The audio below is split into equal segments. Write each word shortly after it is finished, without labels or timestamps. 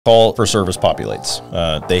Call for service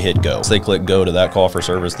populates. They hit go. So they click go to that call for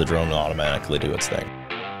service, the drone will automatically do its thing.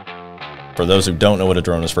 For those who don't know what a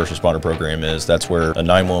drone as first responder program is, that's where a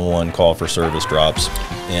 911 call for service drops,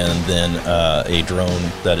 and then a drone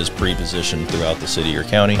that is pre-positioned throughout the city or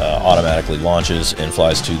county automatically launches and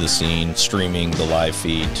flies to the scene, streaming the live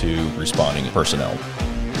feed to responding personnel.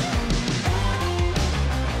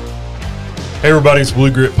 Hey everybody, it's Blue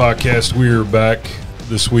Grit Podcast. We're back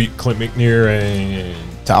this week. Clint McNear and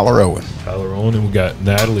Tyler Owen, and we got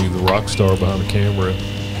Natalie, the rock star behind the camera,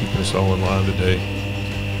 keeping us all in line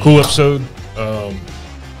today. Cool episode. A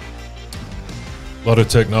lot of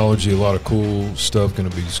technology, a lot of cool stuff going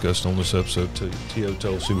to be discussed on this episode too. T.O.,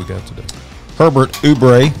 tell us who we got today. Herbert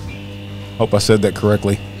Oubre, hope I said that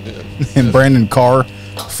correctly, and Brandon Karr,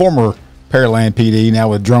 former Pearland PD,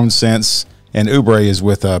 now with Drone Sense, and Oubre is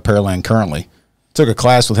with Pearland currently. Took a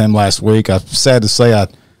class with him last week. I'm sad to say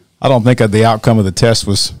I don't think the outcome of the test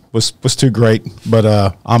was too great,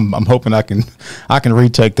 but I'm hoping I can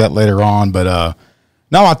retake that later on. But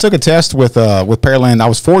no, I took a test with Pearland. I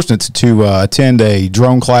was fortunate to attend a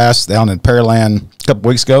drone class down in Pearland a couple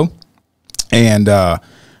weeks ago, and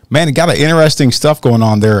man, it got an interesting stuff going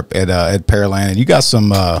on there at Pearland. And you got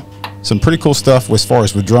some pretty cool stuff as far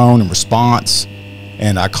as with drone and response.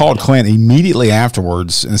 And I called Clint immediately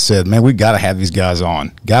afterwards and said, man, we got to have these guys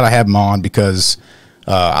on. Got to have them on because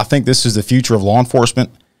I think this is the future of law enforcement.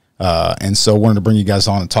 And so I wanted to bring you guys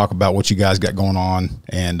on and talk about what you guys got going on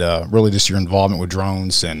and really just your involvement with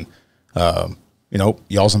drones and, you know,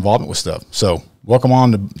 y'all's involvement with stuff. So welcome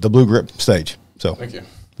on to the Blue Grip stage. So thank you.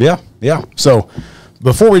 Yeah. So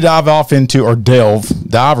before we dive off into or delve,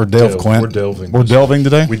 Clint? We're delving. We're delving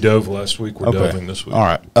today? We dove last week. We're delving this week. All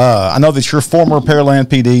right. I know that you're former Pearland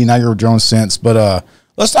PD, now you're with Drone Sense, but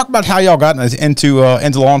let's talk about how y'all got into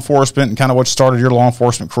law enforcement and kind of what started your law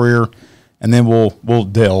enforcement career, and then we'll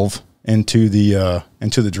delve into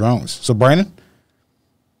the drones. So Brandon?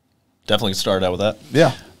 Definitely started out with that.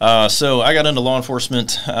 Yeah. So I got into law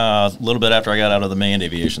enforcement a little bit after I got out of the manned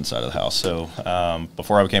aviation side of the house. So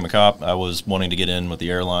before I became a cop, I was wanting to get in with the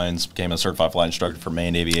airlines, became a certified flight instructor for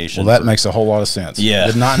manned aviation. Well, that makes a whole lot of sense. Yeah.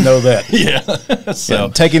 Did not know that. Yeah. So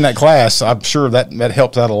taking that class, I'm sure that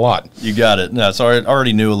helped out a lot. You got it. No, so I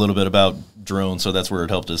already knew a little bit about drones, so that's where it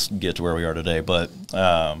helped us get to where we are today. But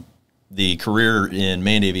the career in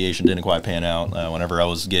manned aviation didn't quite pan out. Whenever I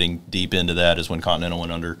was getting deep into that is when Continental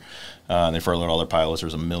went under. They furloughed all their pilots. There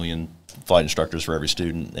was 1 million flight instructors for every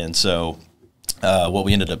student. And so what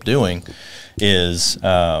we ended up doing is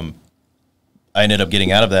I ended up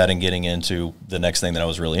getting out of that and getting into the next thing that I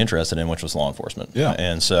was really interested in, which was law enforcement. Yeah.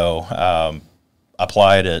 And so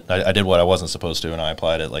applied it. I did what I wasn't supposed to, and I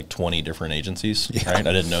applied at like 20 different agencies. Yeah. Right?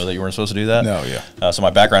 I didn't know that you weren't supposed to do that. No, yeah. So my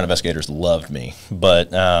background investigators loved me.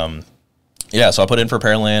 But, yeah, so I put in for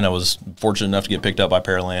Pearland. I was fortunate enough to get picked up by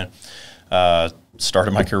Pearland.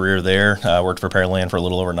 Started my career there. Worked for Pearland for a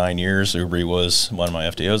little over 9 years. Oubre was one of my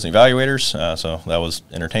FTOs and evaluators, so that was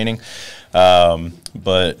entertaining.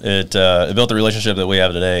 But it built the relationship that we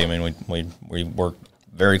have today. I mean, we work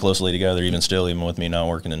very closely together, even with me not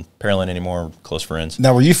working in Pearland anymore, we're close friends.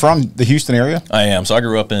 Now, were you from the Houston area? I am. So I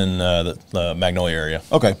grew up in the Magnolia area.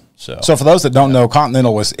 Okay. So for those that don't know,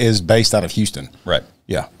 Continental is based out of Houston. Right.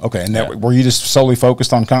 Yeah. Okay. And were you just solely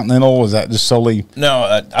focused on Continental? Was that just solely?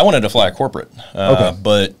 No, I wanted to fly a corporate. Okay.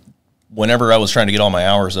 But whenever I was trying to get all my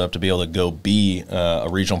hours up to be able to go be a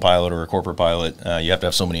regional pilot or a corporate pilot, you have to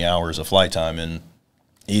have so many hours of flight time. And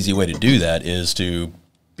easy way to do that is to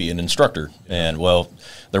be an instructor. And, well,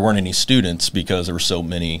 there weren't any students because there were so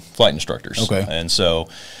many flight instructors. Okay. And so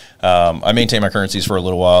I maintained my currencies for a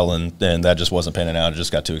little while, and that just wasn't panning out. It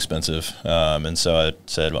just got too expensive. And so I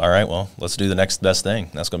said, all right, well, let's do the next best thing.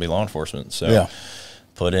 That's going to be law enforcement. So yeah.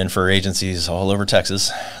 Put in for agencies all over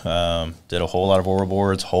Texas. Did a whole lot of oral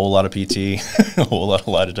boards, whole lot of PT, a whole lot of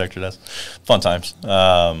lie detector tests. Fun times.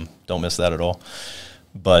 Don't miss that at all.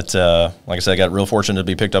 But like I said, I got real fortunate to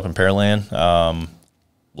be picked up in Pearland.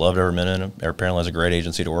 Loved every minute. Pearland's a great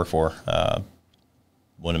agency to work for.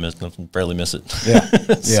 Barely miss it. Yeah.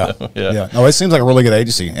 So, yeah. No, it seems like a really good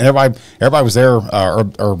agency, and everybody was there, or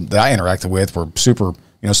that I interacted with were super,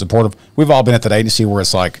 supportive. We've all been at that agency where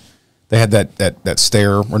it's like they had that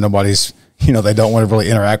stare where nobody's, they don't want to really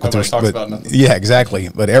interact with Nobody talks about nothing. Yeah, exactly.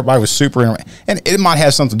 But everybody was super, and it might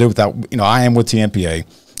have something to do with that. I am with Tmpa,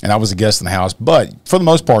 and I was a guest in the house, but for the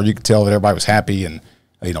most part, you could tell that everybody was happy and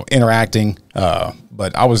interacting.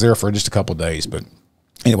 But I was there for just a couple of days. But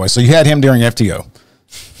anyway, so you had him during FTO.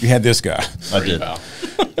 You had this guy. I did.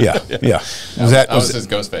 Yeah. That was his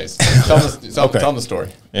ghost phase. Tell him the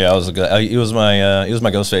story. Yeah, he was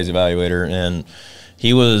my ghost phase evaluator, and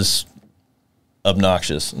he was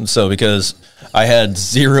obnoxious. And so because I had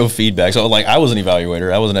zero feedback, so like I was an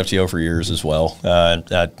evaluator, I was an FTO for years as well.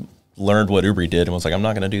 I learned what Oubre did and was like, I'm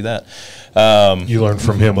not going to do that. You learned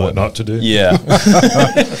from him what not to do? Yeah.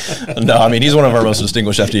 No, I mean, he's one of our most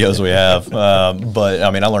distinguished FTOs we have. But I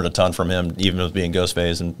mean, I learned a ton from him, even with being ghost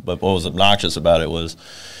phase. But what was obnoxious about it was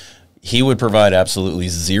he would provide absolutely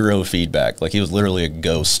zero feedback. Like he was literally a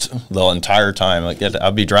ghost the entire time. Like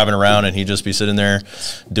I'd be driving around and he'd just be sitting there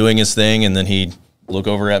doing his thing, and then he'd look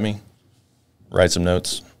over at me, write some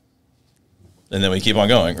notes, and then we keep on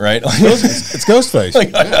going. Right? It's ghost face.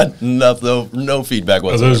 Like I had no feedback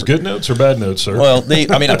whatsoever. Are those good notes or bad notes, sir? Well,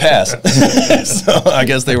 I passed, so I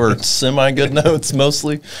guess they were semi-good notes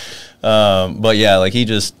mostly. But yeah, like he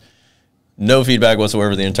just. No feedback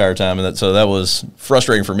whatsoever the entire time, and so that was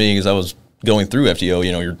frustrating for me because I was going through FTO.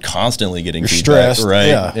 You know, you're constantly getting feedback, stressed, right?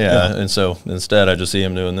 Yeah. And so instead, I just see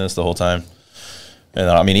him doing this the whole time. And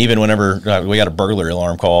I mean, even whenever we got a burglary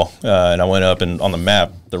alarm call, and I went up and on the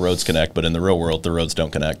map the roads connect, but in the real world the roads don't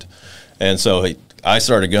connect. And so I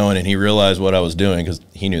started going, and he realized what I was doing because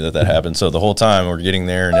he knew that happened. So the whole time we're getting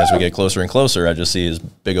there, and as we get closer and closer, I just see his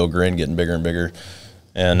big old grin getting bigger and bigger.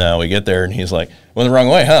 And we get there, and he's like, went the wrong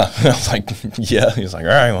way, huh? I was like, yeah. He's like, all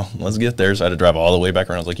right, well, let's get there. So I had to drive all the way back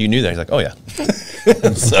around. I was like, you knew that? He's like, oh, yeah.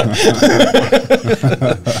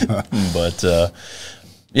 But,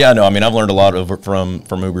 yeah, no, I mean, I've learned a lot from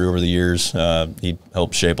Oubre over the years. He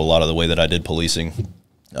helped shape a lot of the way that I did policing.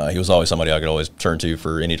 He was always somebody I could always turn to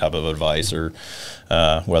for any type of advice, or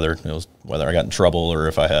whether I got in trouble or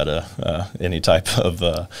if I had any type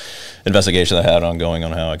of investigation that I had ongoing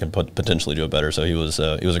on how I could potentially do it better. So he was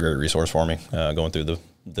a great resource for me going through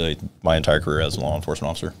my entire career as a law enforcement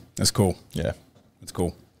officer. That's cool. Yeah, that's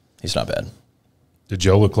cool. He's not bad. Did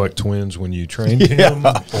y'all look like twins when you trained him?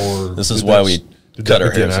 Or this is why we cut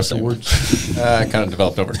our hair afterwards. Kind of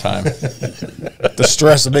developed over time. The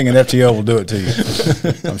stress of being an FTO will do it to you,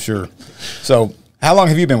 I'm sure. So, how long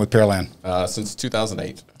have you been with Pearland? Since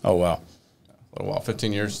 2008. Oh wow, A little while.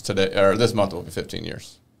 15 years today, or this month will be 15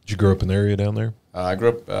 years. Did you grow up in the area down there? I grew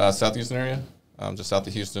up South Houston area, just south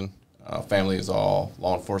of Houston. Family is all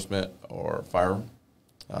law enforcement or fire.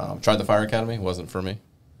 Tried the fire academy, wasn't for me.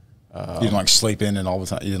 You didn't like sleep in and all the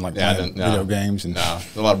time. You didn't like playing video games and a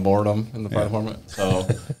lot of boredom in the fire department. So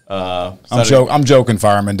I'm joking,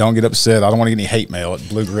 fireman. Don't get upset. I don't want to get any hate mail at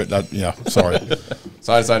Blue Grit. Sorry.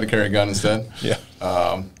 So I decided to carry a gun instead. Yeah.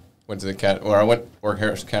 Went to I went work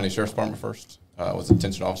Harris County Sheriff's Department first. Was a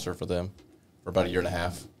detention officer for them for about a year and a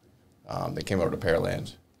half. They came over to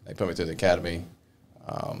Pearland. They put me through the academy.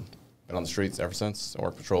 Been on the streets ever since. I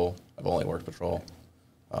worked patrol. I've only worked patrol.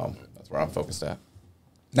 That's where I'm focused at.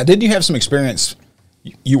 Now, didn't you have some experience?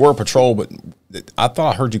 You were patrol, but I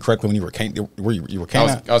thought I heard you correctly when you were canine. You were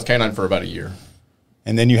canine? I was canine for about a year.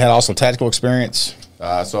 And then you had also tactical experience?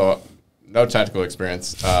 So no tactical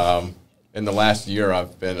experience. In the last year,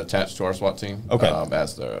 I've been attached to our SWAT team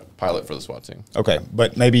as the pilot for the SWAT team. Okay,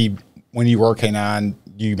 but maybe when you were canine,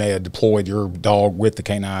 you may have deployed your dog with the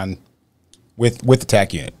canine, with the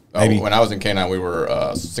TAC unit. Maybe. When I was in canine, we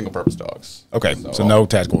were single-purpose dogs. Okay, so no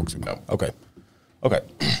tactical experience. No. Okay.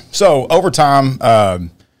 So over time,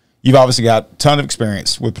 you've obviously got a ton of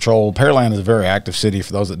experience with patrol. Pearland is a very active city.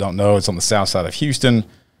 For those that don't know, it's on the south side of Houston.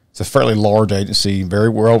 It's a fairly large agency, very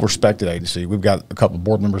well-respected agency. We've got a couple of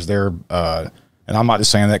board members there, and I'm not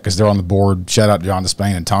just saying that because they're on the board. Shout out John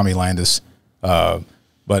Despain and Tommy Landis. But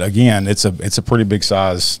again, it's a pretty big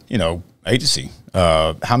size, agency.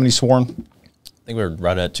 How many sworn? I think we're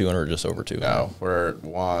right at 200, just over 200. No, we're at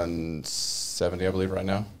 170, I believe, right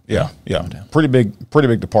now. Yeah. Pretty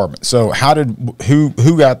big department. So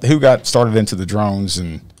who got started into the drones,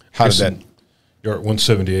 and how did that? You're at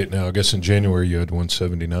 178 now. I guess in January you had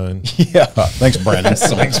 179. Yeah. Thanks, Brandon.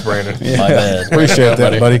 Thanks, Brandon. Yeah. My bad. Appreciate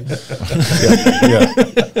that, buddy.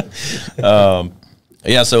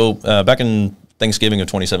 Yeah. So back in Thanksgiving of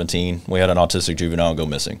 2017, we had an autistic juvenile go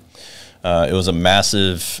missing. It was a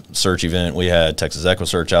massive search event. We had Texas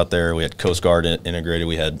EquiSearch out there. We had Coast Guard integrated.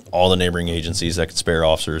 We had all the neighboring agencies that could spare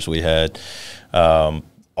officers. We had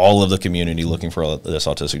all of the community looking for this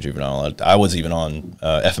autistic juvenile. I was even on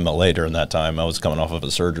FMLA during that time. I was coming off of a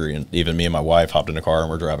surgery, and even me and my wife hopped in a car and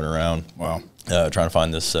we're driving around. Wow. Trying to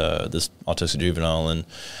find this autistic juvenile. And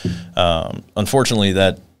unfortunately,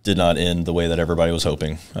 that did not end the way that everybody was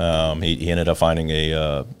hoping. He ended up finding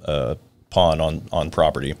a pond on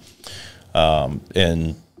property.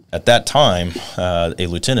 And at that time, a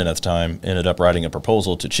lieutenant at the time ended up writing a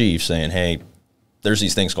proposal to chief saying, hey, there's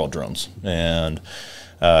these things called drones. And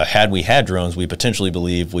had we had drones, we potentially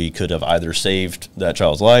believe we could have either saved that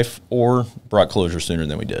child's life or brought closure sooner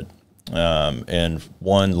than we did. And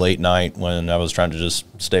one late night when I was trying to just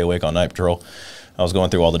stay awake on night patrol, I was going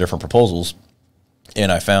through all the different proposals,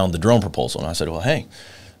 and I found the drone proposal. And I said, well, hey,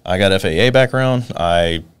 I got FAA background.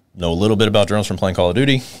 I know a little bit about drones from playing Call of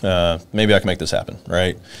Duty. Maybe I can make this happen,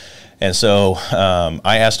 right? And so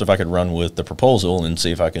I asked if I could run with the proposal and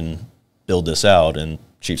see if I can build this out, and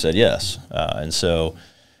Chief said yes. And so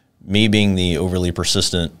me being the overly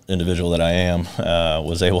persistent individual that I am,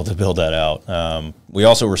 was able to build that out. We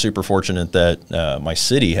also were super fortunate that my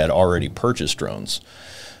city had already purchased drones.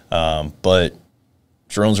 But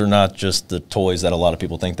drones are not just the toys that a lot of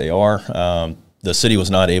people think they are. The city was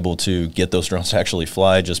not able to get those drones to actually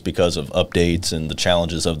fly just because of updates and the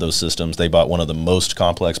challenges of those systems. They bought one of the most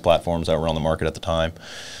complex platforms that were on the market at the time.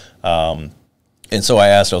 And so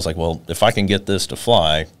I was like, well, if I can get this to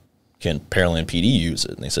fly, can Pearland PD use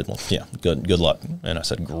it? And they said, well, yeah, good luck. And I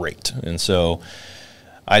said, great. And so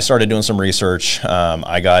I started doing some research.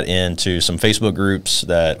 I got into some Facebook groups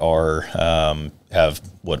that are have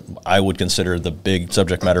what I would consider the big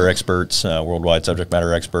subject matter experts, worldwide subject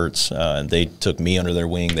matter experts, and they took me under their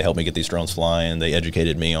wing. They helped me get these drones flying. They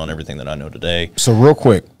educated me on everything that I know today. So real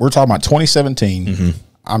quick, we're talking about 2017.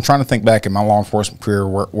 I'm trying to think back in my law enforcement career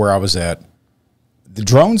where I was at. The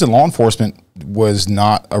drones in law enforcement was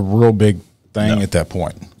not a real big thing at that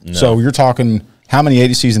point. No. So you're talking how many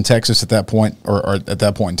agencies in Texas at that point, or at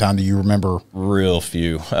that point in time, do you remember? Real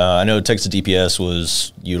few. I know Texas DPS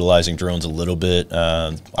was utilizing drones a little bit.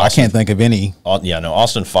 I can't think of any.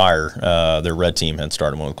 Austin Fire, their red team had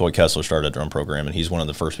started one. Coy Kessler started a drone program, and he's one of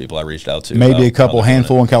the first people I reached out to. Maybe a couple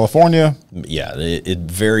handful in California. Yeah,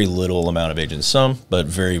 very little amount of agents, some, but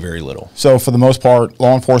very, very little. So for the most part,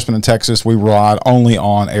 law enforcement in Texas, we relied only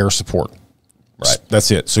on air support. Right.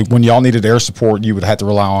 That's it. So when y'all needed air support, you would have to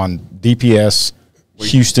rely on DPS,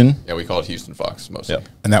 Houston. Yeah, we call it Houston Fox mostly. Yep.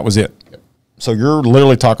 And that was it. Yep. So you're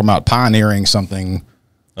literally talking about pioneering something,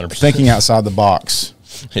 100%. thinking outside the box.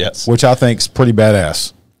 Yes. Which I think is pretty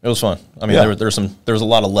badass. It was fun. I mean, there was a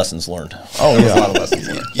lot of lessons learned. Oh, yeah. A lot of lessons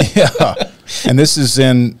learned. Yeah. And this is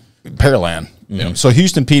in Pearland. Yeah. So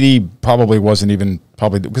Houston PD probably wasn't even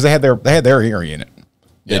because they had their area in it.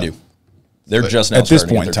 They do. They're just now at this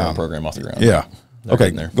starting point to get their in time program off the ground. Yeah. They're Okay.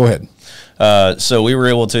 there. Go ahead. So we were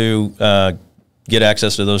able to get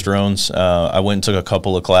access to those drones. I went and took a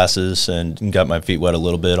couple of classes and got my feet wet a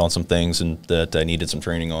little bit on some things and that I needed some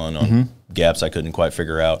training on gaps I couldn't quite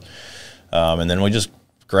figure out. And then we just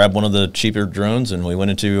grabbed one of the cheaper drones and we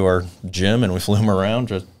went into our gym and we flew them around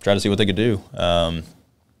to try to see what they could do. And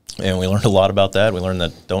we learned a lot about that. We learned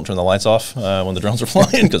that don't turn the lights off when the drones are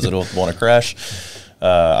flying because it'll want to crash.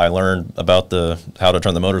 I learned about how to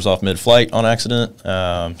turn the motors off mid-flight on accident.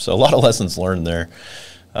 So a lot of lessons learned there.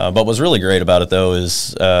 But what's really great about it, though,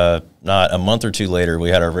 is not a month or two later, we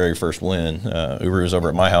had our very first win. Oubre was over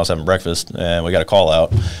at my house having breakfast, and we got a call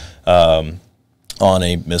out on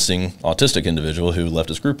a missing autistic individual who left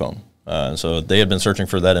his group home. And so they had been searching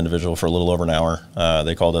for that individual for a little over an hour.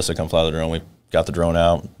 They called us to come fly the drone. We got the drone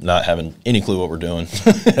out, not having any clue what we're doing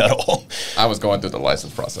at all. I was going through the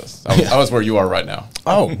license process. I was where you are right now.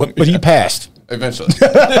 Oh, but you passed. Eventually.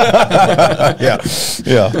 Yeah.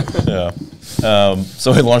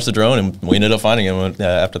 So we launched the drone, and we ended up finding him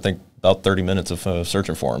after, I think, about 30 minutes of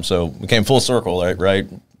searching for him. So we came full circle, right?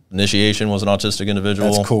 Initiation was an autistic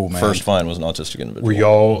individual. That's cool, man. First find was an autistic individual. Were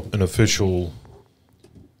y'all an official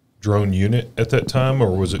drone unit at that time,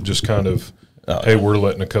 or was it just kind of, hey, we're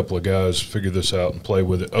letting a couple of guys figure this out and play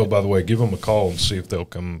with it? Oh, by the way, give them a call and see if they'll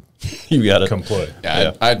come. You got it. Come play.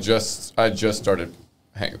 Yeah. I just started.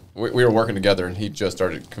 We were working together, and he just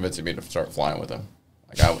started convincing me to start flying with him.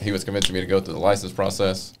 He was convincing me to go through the license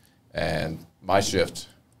process, and my shift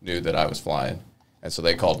knew that I was flying, and so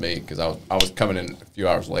they called me because I was coming in a few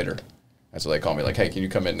hours later, and so they called me like, hey, can you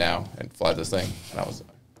come in now and fly this thing? And I was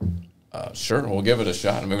sure, we'll give it a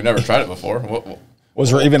shot. I mean, we never tried it before. Was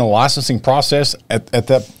there even a licensing process at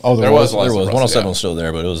that? Oh, there was. There was. 107 was still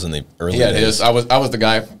there, but it was in the early days. Yeah, it is. I was the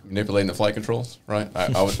guy manipulating the flight controls, right?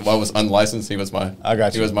 I was unlicensed. He was my. I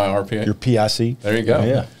got you. He was my RPA. Your PIC. There you go.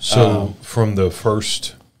 Yeah. So from the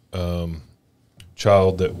first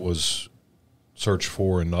child that was searched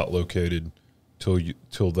for and not located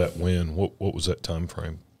till that win, what was that time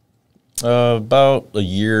frame? About a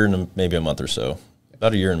year and maybe a month or so.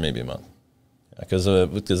 About a year and maybe a month. Because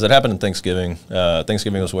it happened in Thanksgiving.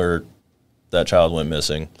 Thanksgiving was where that child went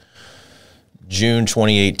missing. June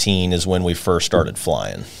 2018 is when we first started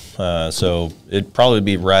flying. So it'd probably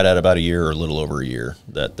be right at about a year or a little over a year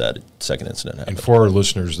that second incident happened. And for our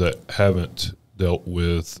listeners that haven't dealt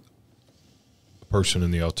with a person in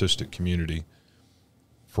the autistic community,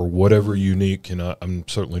 for whatever unique, and I'm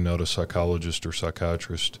certainly not a psychologist or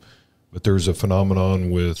psychiatrist, but there's a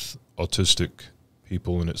phenomenon with autistic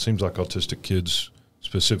people, and it seems like autistic kids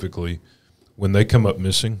specifically, when they come up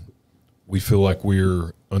missing, we feel like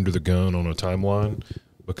we're under the gun on a timeline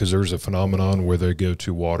because there's a phenomenon where they go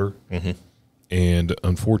to water. Mm-hmm. And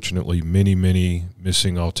unfortunately, many, many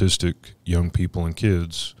missing autistic young people and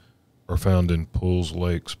kids are found in pools,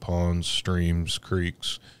 lakes, ponds, streams,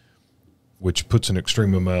 creeks, which puts an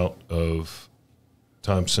extreme amount of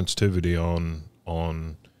time sensitivity on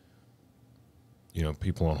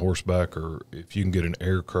people on horseback, or if you can get an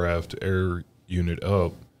air unit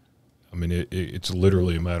up, I mean, it's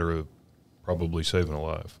literally a matter of probably saving a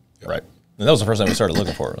life. Right. And that was the first thing we started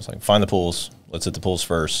looking for. It was like, find the pools. Let's hit the pools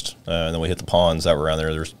first. And then we hit the ponds that were around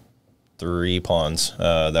there. There's 3 ponds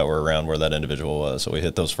that were around where that individual was. So we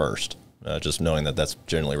hit those first, just knowing that that's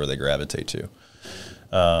generally where they gravitate to.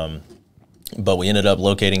 But we ended up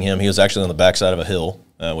locating him. He was actually on the backside of a hill,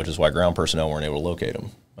 which is why ground personnel weren't able to locate him.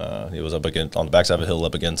 He was up against, on the backside of a hill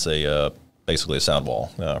up against basically a sound wall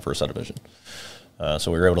for a subdivision.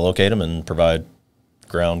 So we were able to locate him and provide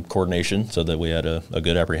ground coordination so that we had a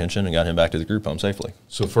good apprehension and got him back to the group home safely.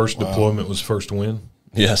 So first deployment was first win?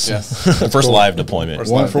 Yes. First live deployment.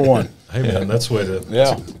 First one for one. Hey, man, that's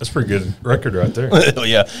pretty good record right there.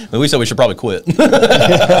 Yeah. We said we should probably quit.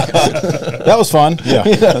 That was fun. Yeah.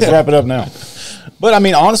 Let's wrap it up now. But, I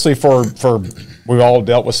mean, honestly, for we've all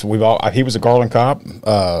dealt with, he was a Garland cop.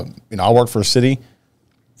 I worked for a city.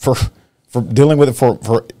 For dealing with it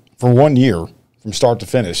for 1 year from start to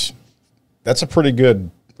finish, that's a pretty good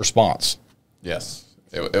response. Yes.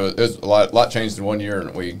 It was a lot changed in 1 year,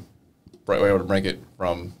 and we were able to bring it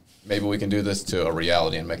from maybe we can do this to a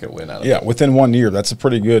reality and make it win out of it. Yeah, within 1 year, that's a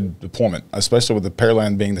pretty good deployment, especially with the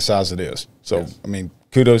Pearland being the size it is. So, yes. I mean,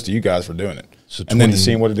 kudos to you guys for doing it. So and then to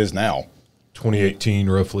seeing what it is now. 2018,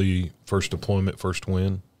 roughly, first deployment, first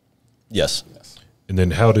win? Yes. And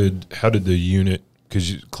then how did the unit,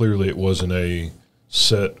 because clearly it wasn't a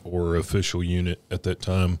set or official unit at that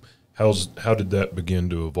time, how did that begin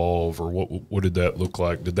to evolve, or what did that look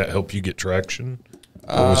like? Did that help you get traction,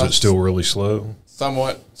 or was it still really slow?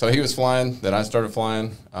 Somewhat. So he was flying, then I started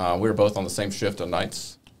flying. We were both on the same shift on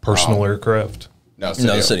nights. Personal aircraft? No,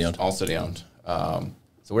 city owned. All city owned.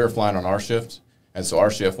 So we were flying on our shift, and so our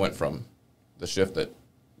shift went from the shift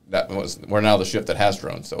we're now the shift that has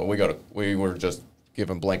drones. So we were just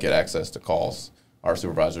given blanket access to calls. Our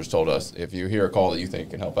supervisors told us, if you hear a call that you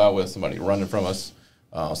think can help out with, somebody running from us,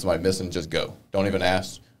 somebody missing, just go. Don't even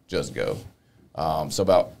ask, just go. So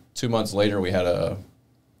about 2 months later, we had a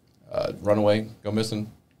runaway go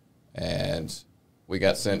missing, and we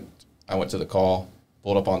got sent. I went to the call,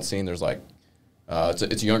 pulled up on scene. There's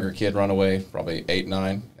it's a younger kid runaway, probably 8,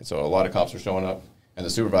 9, and so a lot of cops are showing up, and the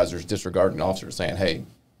supervisor's disregarding the officer, saying, hey,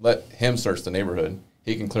 let him search the neighborhood.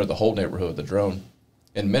 He can clear the whole neighborhood with the drone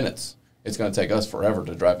in minutes. It's going to take us forever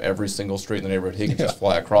to drive every single street in the neighborhood. He can just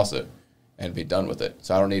fly across it and be done with it.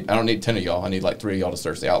 So I don't need 10 of y'all. I need like 3 of y'all to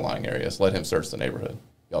search the outlying areas. Let him search the neighborhood.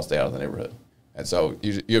 Y'all stay out of the neighborhood. And so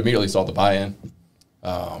you immediately saw the buy-in.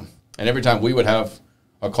 And every time we would have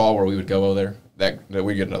a call where we would go over there, that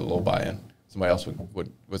we'd get another little buy-in. Somebody else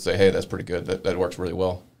would say, hey, that's pretty good. That works really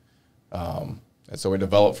well. And so we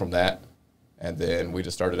developed from that, and then we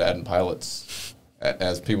just started adding pilots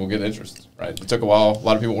as people get interest, right? It took a while. A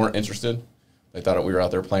lot of people weren't interested. They thought we were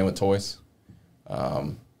out there playing with toys.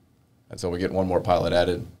 And so we get one more pilot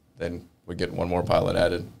added. Then we get one more pilot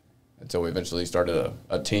added until we eventually started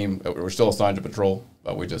a team. We were still assigned to patrol,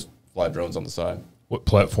 but we just fly drones on the side. What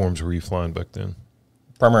platforms were you flying back then?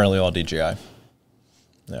 Primarily all DJI.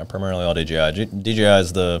 Yeah, primarily all DJI. DJI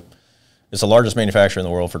is the largest manufacturer in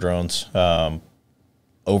the world for drones.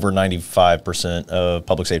 Over 95% of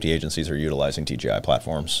public safety agencies are utilizing DJI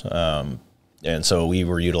platforms. And so we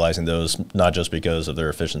were utilizing those not just because of their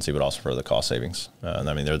efficiency, but also for the cost savings.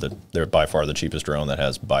 I mean, they're by far the cheapest drone that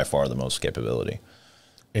has by far the most capability.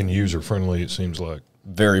 And user-friendly, it seems like.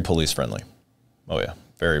 Very police-friendly. Oh, yeah.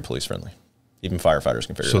 Very police-friendly. Even firefighters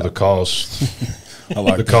can figure it out. So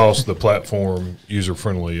the cost, the platform,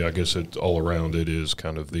 user-friendly, I guess it's all around it is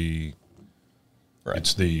kind of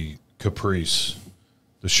it's the Caprice,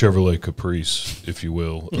 the Chevrolet Caprice, if you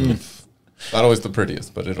will. Not always the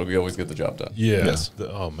prettiest, but it'll always get the job done. Yeah. Yes.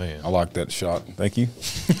 Oh, man. I like that shot. Thank you.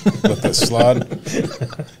 Let that slide.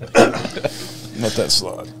 Let that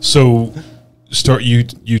slide. So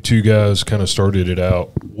you two guys kind of started it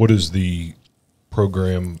out. What is the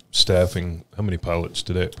program staffing? How many pilots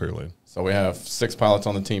today at Pearland? So we have 6 pilots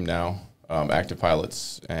on the team now, active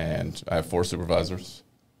pilots, and I have 4 supervisors.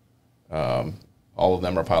 All of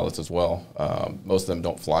them are pilots as well. Most of them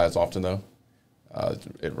don't fly as often, though.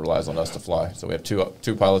 It relies on us to fly. So we have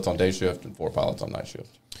two pilots on day shift and 4 pilots on night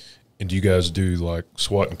shift. And do you guys do like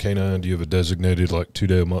SWAT and K9? Do you have a designated like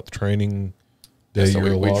 2-day-a-month training day? Yeah, so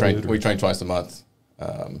you're allotted, we train twice a month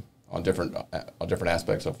on different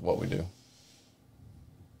aspects of what we do.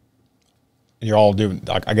 You're all doing,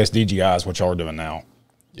 I guess DGI is what y'all are doing now.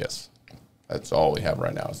 Yes, that's all we have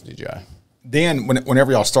right now is DGI. Dan,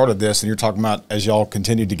 whenever y'all started this, and you're talking about as y'all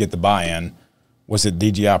continued to get the buy-in, was it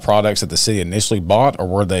DGI products that the city initially bought, or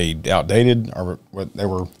were they outdated, or they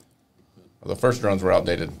were? Well, the first drones were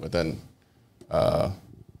outdated within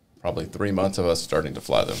probably 3 months of us starting to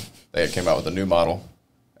fly them. They came out with a new model,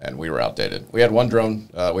 and we were outdated. We had one drone.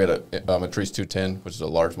 We had a Matrice 210, which is a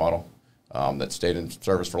large model that stayed in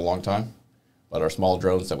service for a long time. But our small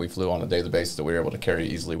drones that we flew on a daily basis that we were able to carry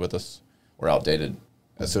easily with us were outdated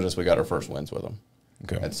as soon as we got our first wins with them.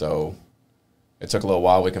 Okay. And so it took a little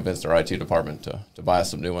while. We convinced our IT department to buy us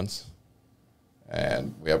some new ones.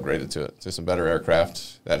 And we upgraded to some better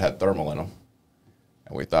aircraft that had thermal in them.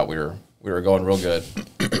 And we thought we were going real good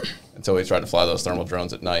until we tried to fly those thermal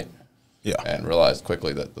drones at night. Yeah. And realized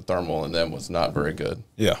quickly that the thermal in them was not very good.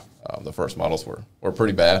 Yeah. The first models were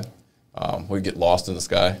pretty bad. We'd get lost in the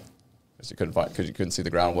sky because you couldn't see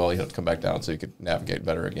the ground well. You had to come back down so you could navigate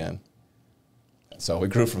better again. So we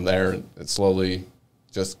grew from there, and slowly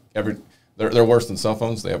just they're worse than cell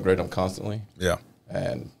phones. They upgrade them constantly. Yeah.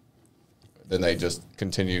 And then they just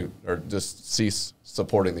continue or just cease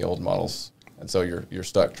supporting the old models. And so you're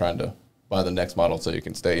stuck trying to buy the next model so you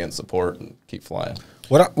can stay in support and keep flying.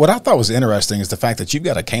 What I thought was interesting is the fact that you've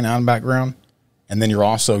got a K9 background, and then you're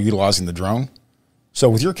also utilizing the drone. So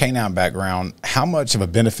with your K9 background, how much of a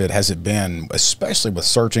benefit has it been, especially with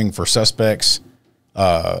searching for suspects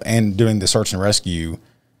and doing the search and rescue?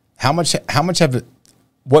 How much have it?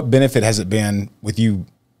 What benefit has it been with you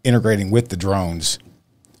integrating with the drones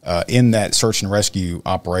in that search and rescue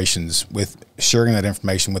operations, with sharing that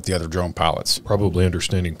information with the other drone pilots? Probably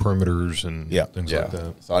understanding perimeters and things like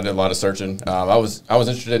that. So I did a lot of searching. I was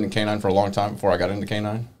interested in K9 for a long time before I got into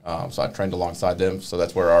K9. So I trained alongside them. So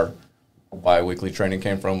that's where our bi-weekly training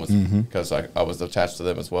came from, was because I was attached to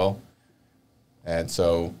them as well. And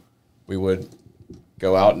so we would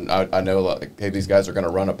go out, and I know, like, hey, these guys are going to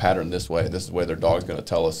run a pattern this way. This is the way their dog's going to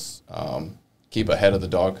tell us. Keep ahead of the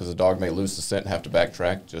dog, because the dog may lose the scent and have to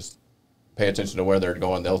backtrack. Just pay attention to where they're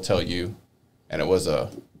going. They'll tell you. And it was a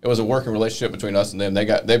working relationship between us and them.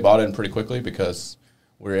 They bought in pretty quickly because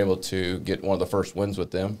we were able to get one of the first wins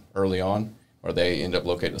with them early on, where they ended up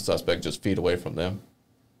locating a suspect just feet away from them.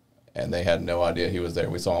 And they had no idea he was there.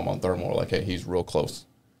 We saw him on thermal. We're like, hey, he's real close,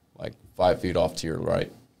 like 5 feet off to your right.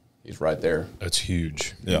 He's right there. That's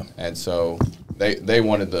huge. Yeah. And so they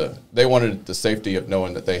wanted the safety of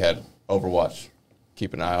knowing that they had Overwatch,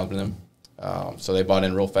 keep an eye on them. So they bought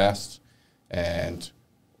in real fast, and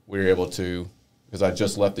we were able to, because I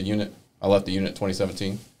just left the unit. I left the unit in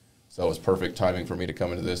 2017, so it was perfect timing for me to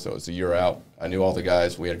come into this. So it was a year out. I knew all the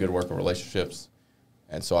guys. We had good working relationships,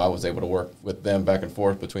 and so I was able to work with them back and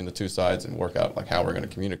forth between the two sides and work out like how we're going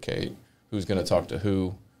to communicate, who's going to talk to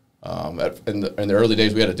who. In the early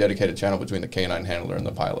days, we had a dedicated channel between the K9 handler and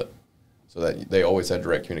the pilot, so that they always had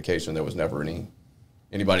direct communication. There was never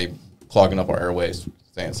anybody clogging up our airways,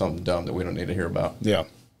 saying something dumb that we don't need to hear about. Yeah.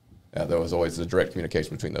 Yeah, there was always a direct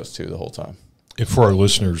communication between those two the whole time. And for our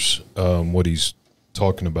listeners, what he's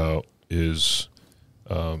talking about is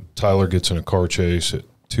Tyler gets in a car chase at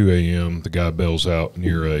 2 a.m. The guy bails out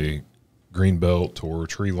near a green belt or a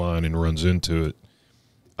tree line and runs into it.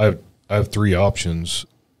 I have 3 options: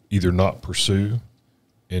 either not pursue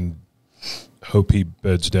and hope he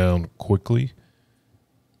beds down quickly,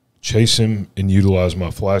 chase him and utilize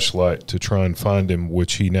my flashlight to try and find him,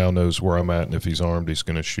 which he now knows where I'm at, and if he's armed, he's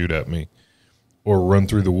going to shoot at me, or run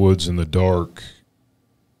through the woods in the dark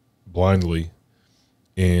blindly.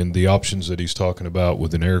 And the options that he's talking about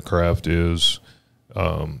with an aircraft is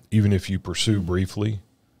even if you pursue briefly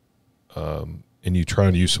and you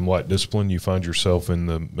try to use some light discipline, you find yourself in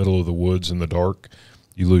the middle of the woods in the dark,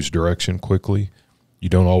 you lose direction quickly. You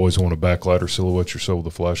don't always want to backlight or silhouette yourself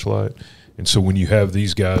with a flashlight. And so when you have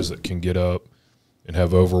these guys that can get up and have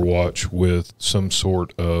Overwatch with some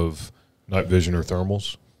sort of night vision or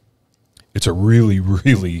thermals, it's a really,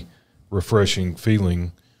 really refreshing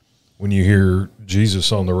feeling when you hear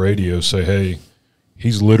Jesus on the radio say, hey,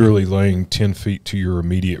 he's literally laying 10 feet to your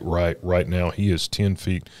immediate right now. He is 10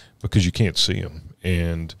 feet because you can't see him.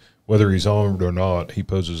 And whether he's armed or not, he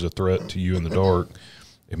poses a threat to you in the dark.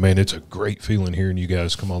 And, man, it's a great feeling hearing you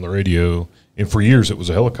guys come on the radio. And for years it was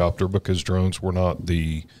a helicopter because drones were not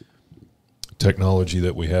the technology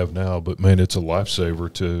that we have now. But, man, it's a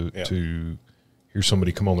lifesaver to hear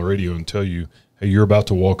somebody come on the radio and tell you, hey, you're about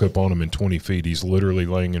to walk up on him in 20 feet. He's literally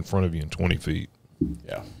laying in front of you in 20 feet.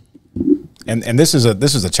 Yeah. And this is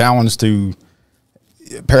a challenge to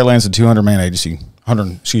Pearland's a 200-man agency,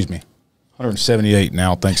 178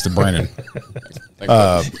 now, thanks to Brandon.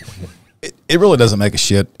 It really doesn't make a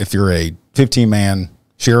shit if you're a 15-man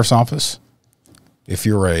sheriff's office, if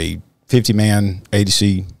you're a 50-man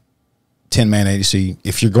agency, 10-man agency.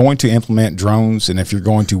 If you're going to implement drones and if you're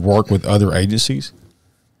going to work with other agencies,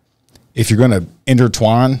 if you're going to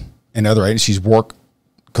intertwine and other agencies work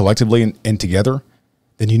collectively and together,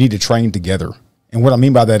 then you need to train together. And what I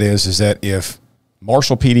mean by that is that if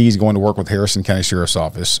Marshall PD is going to work with Harrison County Sheriff's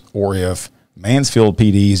Office, or if Mansfield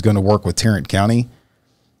PD is going to work with Tarrant County,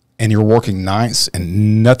 and you're working nights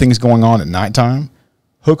and nothing's going on at nighttime,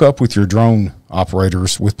 hook up with your drone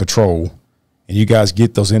operators with patrol, and you guys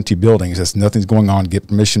get those empty buildings. That's nothing's going on. Get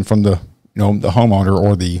permission from the the homeowner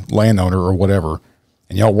or the landowner or whatever,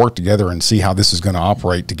 and y'all work together and see how this is going to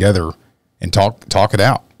operate together and talk it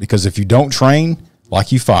out. Because if you don't train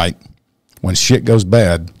like you fight, when shit goes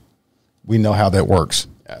bad, we know how that works.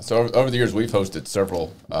 Yeah, so over the years, we've hosted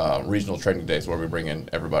several regional training days where we bring in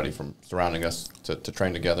everybody from surrounding us to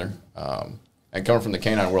train together. And coming from the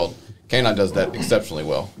canine world, canine does that exceptionally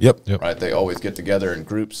well. Yep. Right? They always get together in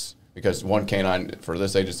groups because one canine for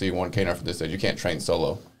this agency, one canine for this agency. You can't train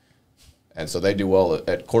solo. And so they do well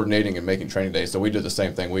at coordinating and making training days. So we do the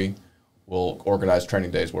same thing. We will organize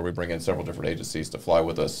training days where we bring in several different agencies to fly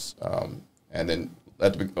with us. And then for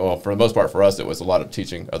the most part, for us, it was a lot of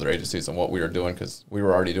teaching other agencies on what we were doing because we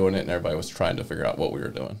were already doing it and everybody was trying to figure out what we were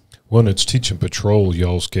doing. Well, and it's teaching patrol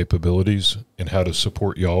y'all's capabilities and how to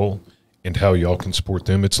support y'all and how y'all can support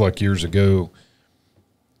them. It's like years ago,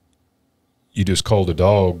 you just called a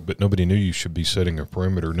dog, but nobody knew you should be setting a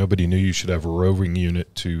perimeter. Nobody knew you should have a roving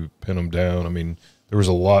unit to pin them down. I mean, there was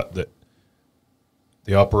a lot that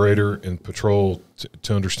the operator and patrol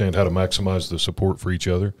to understand how to maximize the support for each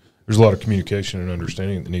other. There's a lot of communication and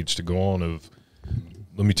understanding that needs to go on of,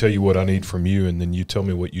 let me tell you what I need from you, and then you tell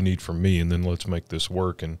me what you need from me, and then let's make this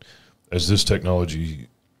work. And as this technology,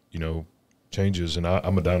 changes, and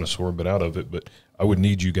I'm a dinosaur and been out of it, but I would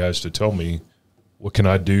need you guys to tell me, what can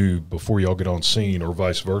I do before y'all get on scene or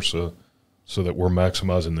vice versa so that we're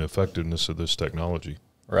maximizing the effectiveness of this technology?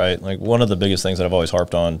 Right. Like one of the biggest things that I've always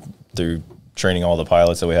harped on through training all the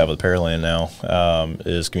pilots that we have with Pearland now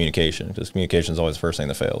is communication, because communication is always the first thing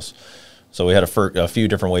that fails. So we had a few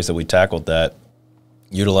different ways that we tackled that,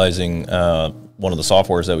 utilizing one of the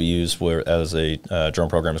softwares that we use as a drone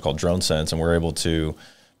program is called Drone Sense, and we're able to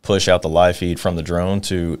push out the live feed from the drone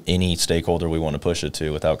to any stakeholder we want to push it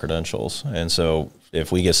to without credentials. And so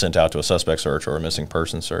if we get sent out to a suspect search or a missing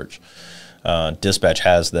person search, dispatch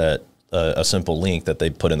has that a simple link that they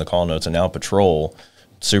put in the call notes, and now patrol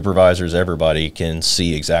supervisors, everybody can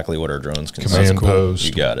see exactly what our drones can see. Command post.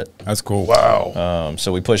 You got it. That's cool. Wow.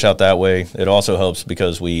 So we push out that way. It also helps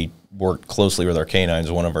because we work closely with our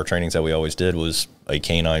canines. One of our trainings that we always did was a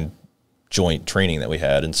canine joint training that we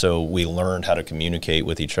had, and so we learned how to communicate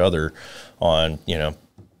with each other on,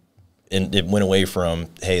 and it went away from,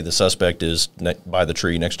 hey, the suspect is by the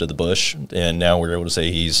tree next to the bush, and now we're able to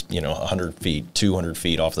say he's 100 feet, 200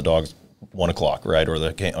 feet off the dog's 1 o'clock, right, or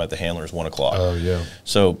the handler's 1 o'clock. Oh yeah.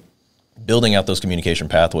 So building out those communication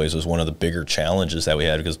pathways was one of the bigger challenges that we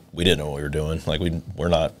had, because we didn't know what we were doing. Like we're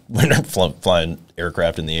not flying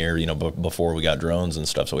aircraft in the air, before we got drones and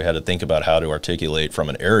stuff. So we had to think about how to articulate from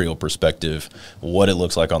an aerial perspective what it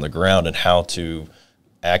looks like on the ground and how to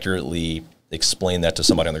accurately explain that to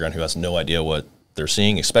somebody on the ground who has no idea what they're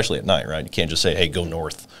seeing, especially at night, right? You can't just say, hey, go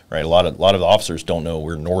north, right? A lot of the officers don't know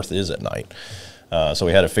where north is at night. So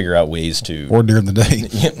we had to figure out ways to... Or during the day.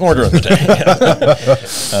 Or during the day,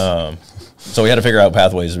 yeah. So we had to figure out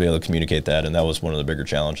pathways to be able to communicate that, and that was one of the bigger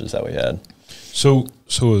challenges that we had. So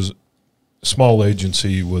as a small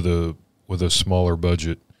agency with a smaller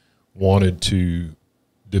budget wanted to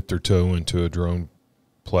dip their toe into a drone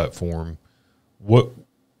platform, what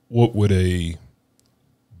would a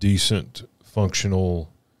decent, functional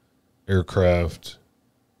aircraft,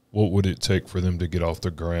 what would it take for them to get off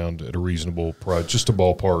the ground at a reasonable price? Just a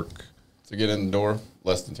ballpark. To get in the door,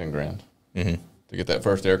 less than 10 grand. Mm-hmm. To get that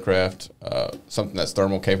first aircraft, something that's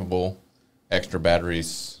thermal capable, extra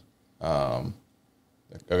batteries, a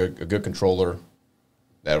good controller,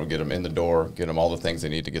 that would get them in the door, get them all the things they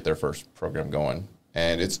need to get their first program going.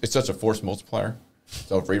 And it's such a force multiplier.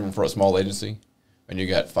 So even for a small agency, when you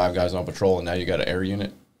got 5 guys on patrol and now you got an air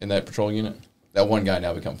unit in that patrol unit, that one guy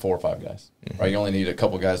now become 4 or 5 guys. Mm-hmm. Right? You only need a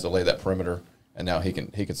couple guys to lay that perimeter, and now he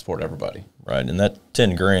can support everybody. Right, and that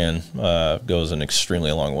 10 grand goes an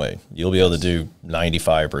extremely long way. You'll be able to do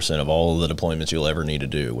 95% of all of the deployments you'll ever need to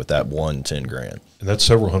do with that 10 grand. And that's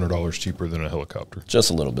several $100s cheaper than a helicopter.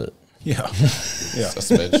 Just a little bit. Yeah. Yeah. It's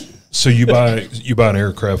a smidge. So you buy an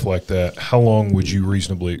aircraft like that. How long would you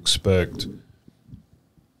reasonably expect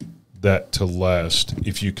that to last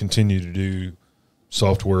if you continue to do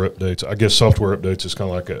software updates? I guess software updates is kind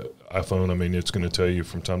of like an iPhone. I mean, it's going to tell you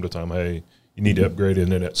from time to time, hey, you need to upgrade it,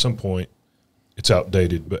 and then at some point it's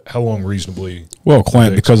outdated. But how long reasonably? Well,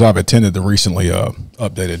 Clint, because I've attended the recently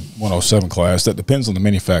updated 107 class, that depends on the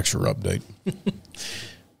manufacturer update.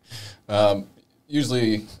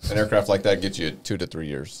 Usually, an aircraft like that gets you 2 to 3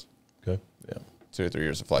 years. Okay. Yeah, 2 to 3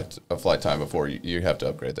 years of flight time before you have to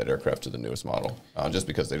upgrade that aircraft to the newest model. Just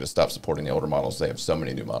because they just stopped supporting the older models, they have so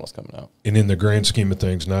many new models coming out. And in the grand scheme of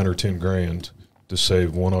things, $9 or $10,000 to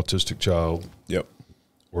save one autistic child, Yep.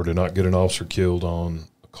 or to not get an officer killed on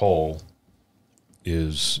a call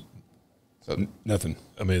is Nothing.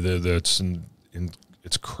 I mean, that's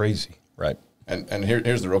it's crazy. Right. And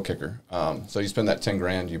here's the real kicker. So you spend that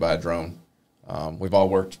 $10,000, you buy a drone. We've all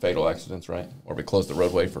worked fatal accidents, right? Or we close the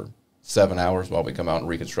roadway for 7 hours while we come out and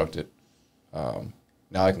reconstruct it.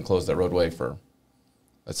 Now I can close that roadway for,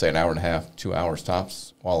 let's say, an hour and a half, 2 hours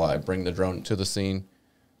tops, while I bring the drone to the scene.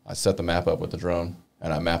 I set the map up with the drone,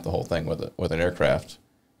 and I map the whole thing with an aircraft,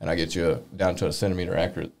 and I get you down to a centimeter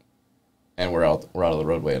accurate, and we're out of the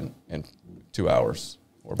roadway in 2 hours.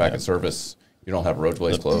 We're back in service. You don't have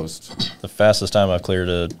roadways closed. The fastest time I've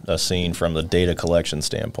cleared a scene from the data collection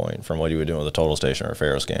standpoint, from what you would do with a total station or a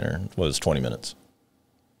Faro scanner, was 20 minutes.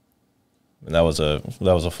 And that was a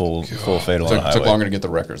full fatal on the highway. Took longer to get the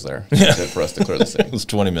records there than it did for us to clear the scene. It was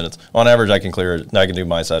 20 minutes. On average, I can clear it. I can do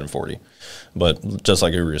my side in 40. But just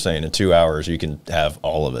like you were saying, in 2 hours, you can have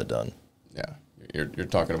all of it done. Yeah, you're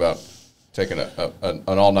talking about taking an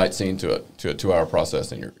all-night scene to a 2-hour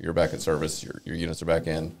process, and you're back in service. Your units are back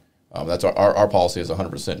in. That's our policy is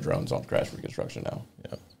 100% drones on crash reconstruction now.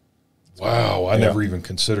 Yeah. Wow, I never even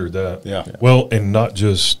considered that. Yeah. Well, and not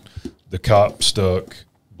just the cop stuck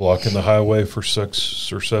blocking the highway for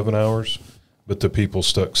 6 or 7 hours, but the people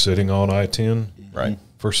stuck sitting on I-10 Right.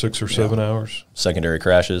 for 6 or 7 hours. Secondary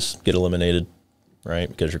crashes get eliminated, right?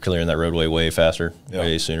 Because you're clearing that roadway way faster,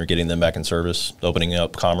 way sooner, getting them back in service, opening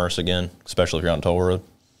up commerce again, especially if you're on toll road.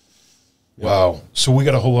 Wow. So we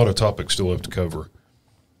got a whole lot of topics still have to cover.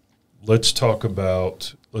 Let's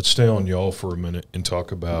stay on y'all for a minute and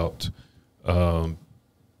talk about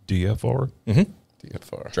DFR.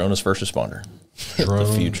 DFR. Drone is first responder. Drone,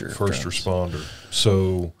 The future of first drones. responder.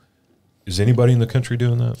 So is anybody in the country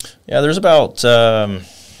doing that? Yeah, there's about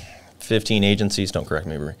 15 agencies. Don't correct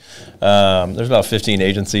me, Bree. There's about 15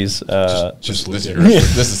 agencies. Just look This at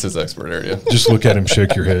is his expert area. Just look at him,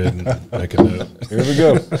 shake your head, and make a note. Here we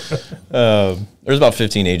go. There's about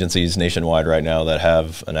 15 agencies nationwide right now that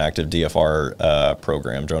have an active DFR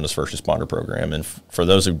program, Drone as First Responder program. And for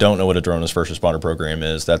those who don't know what a Drone as First Responder program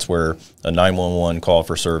is, that's where a 911 call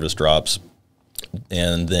for service drops,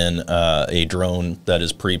 and then a drone that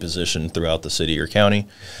is pre-positioned throughout the city or county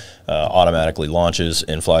automatically launches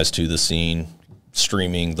and flies to the scene,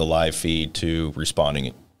 streaming the live feed to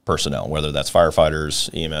responding personnel, whether that's firefighters,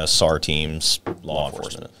 EMS, SAR teams, law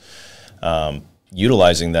enforcement.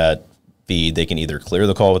 Utilizing that feed, they can either clear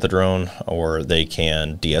the call with the drone, or they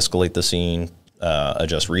can de-escalate the scene,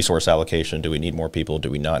 adjust resource allocation. Do we need more people? Do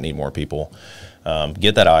we not need more people?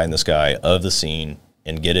 Get that eye in the sky of the scene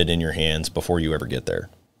and get it in your hands before you ever get there,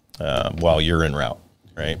 while you're en route,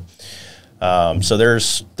 right? So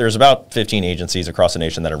there's about 15 agencies across the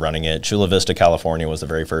nation that are running it. Chula Vista, California was the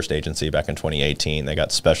very first agency back in 2018. They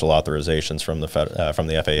got special authorizations from the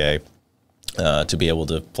FAA to be able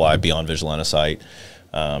to fly beyond visual line of sight,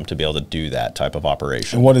 to be able to do that type of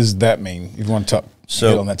operation. And what does that mean? If you want to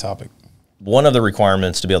hit on that topic. One of the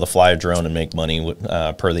requirements to be able to fly a drone and make money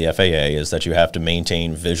per the FAA is that you have to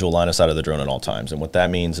maintain visual line of sight of the drone at all times. And what that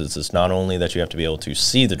means is it's not only that you have to be able to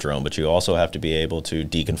see the drone, but you also have to be able to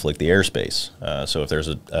deconflict the airspace. So if there's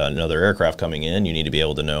another aircraft coming in, you need to be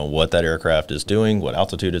able to know what that aircraft is doing, what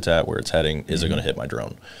altitude it's at, where it's heading. Is it going to hit my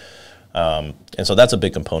drone? And so that's a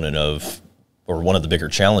big component of, or one of the bigger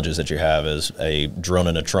challenges that you have, is a drone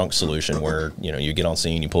in a trunk solution, where you get on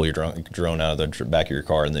scene, you pull your drone out of the back of your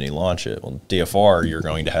car, and then you launch it. Well, DFR, you're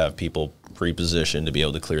going to have people pre-positioned to be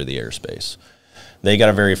able to clear the airspace. They got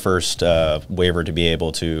a very first waiver to be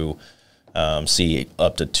able to see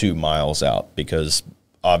up to 2 miles out, because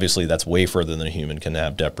obviously that's way further than a human can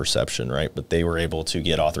have depth perception, right? But they were able to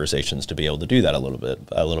get authorizations to be able to do that a little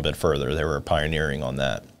bit further. They were pioneering on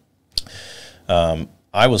that.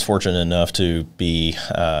 I was fortunate enough to be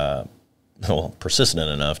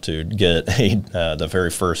persistent enough to get the very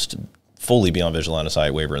first fully beyond visual line of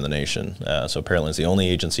sight waiver in the nation. So Pearland is the only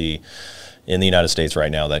agency in the United States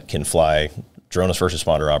right now that can fly drone as first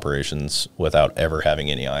responder operations without ever having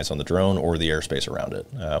any eyes on the drone or the airspace around it.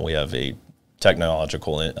 We have a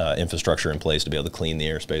technological infrastructure in place to be able to clean the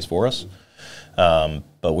airspace for us.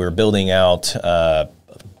 But we're building out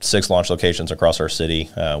 6 launch locations across our city.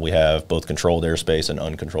 We have both controlled airspace and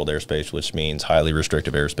uncontrolled airspace, which means highly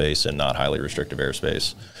restrictive airspace and not highly restrictive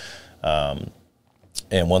airspace.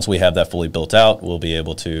 And once we have that fully built out, we'll be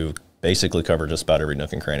able to basically cover just about every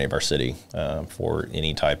nook and cranny of our city for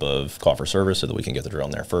any type of call for service so that we can get the drone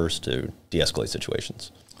there first to de-escalate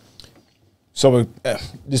situations. So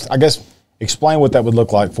just, I guess, explain what that would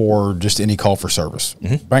look like for just any call for service.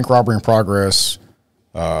 Mm-hmm. Bank robbery in progress,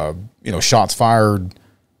 shots fired,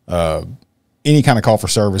 any kind of call for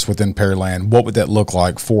service within Pearland. What would that look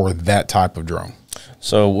like for that type of drone?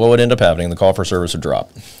 So what would end up happening, the call for service would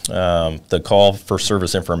drop. The call for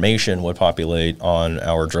service information would populate on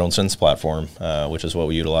our DroneSense platform, which is what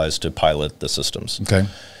we utilize to pilot the systems. Okay.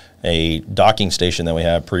 A docking station that we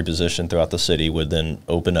have pre-positioned throughout the city would then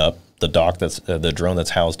open up. The dock that's the drone that's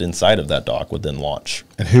housed inside of that dock would then launch.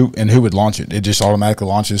 And who would launch it? It just automatically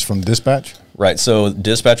launches from dispatch? Right. So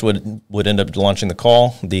dispatch would end up launching the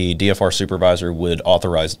call. The DFR supervisor would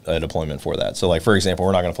authorize a deployment for that. So, like, for example,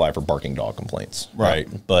 we're not going to fly for barking dog complaints, right?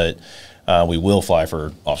 But we will fly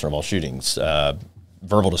for officer-involved shootings,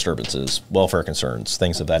 verbal disturbances, welfare concerns,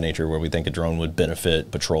 things of that nature where we think a drone would benefit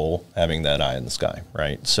patrol having that eye in the sky,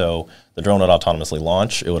 right? So the drone would autonomously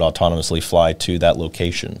launch. It would autonomously fly to that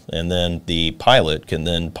location. And then the pilot can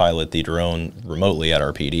then pilot the drone remotely at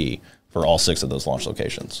our PD for all 6 of those launch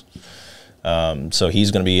locations. So he's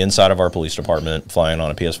going to be inside of our police department flying on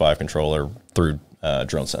a PS5 controller through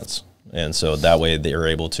DroneSense. And so that way they're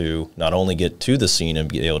able to not only get to the scene and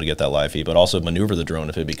be able to get that live feed, but also maneuver the drone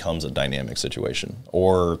if it becomes a dynamic situation.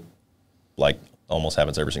 Or, like almost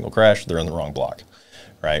happens every single crash, they're in the wrong block,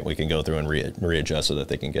 right? We can go through and readjust so that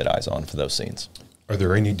they can get eyes on for those scenes. Are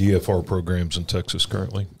there any DFR programs in Texas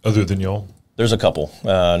currently, other than y'all? There's a couple,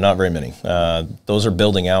 not very many. Those are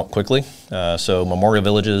building out quickly. So Memorial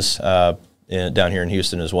Villages down here in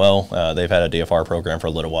Houston as well, they've had a DFR program for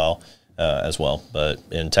a little while. As well, but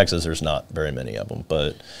in Texas there's not very many of them,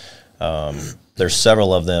 but there's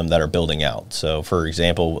several of them that are building out. So for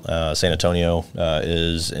example, San Antonio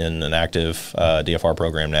is in an active DFR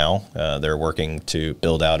program now. They're working to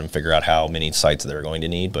build out and figure out how many sites they're going to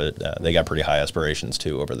need, but they got pretty high aspirations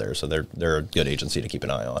too over there, so they're a good agency to keep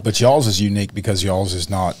an eye on. But y'all's is unique because y'all's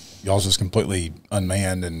is completely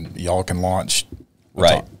unmanned and y'all can launch.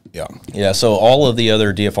 Right. Yeah, so all of the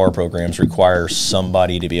other DFR programs require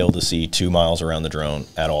somebody to be able to see 2 miles around the drone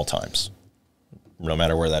at all times, no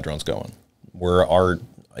matter where that drone's going. Our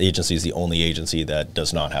agency is the only agency that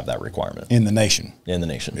does not have that requirement. In the nation. In the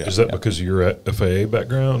nation. Is that because of your FAA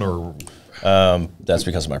background, or? That's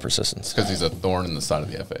because of my persistence. Because he's a thorn in the side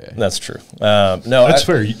of the FAA. That's true. No, that's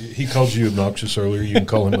fair. He called you obnoxious earlier. You can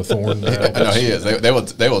call him a thorn now. No, he is. They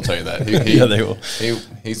will tell you that. Yeah, they will.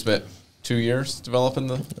 He spent 2 years developing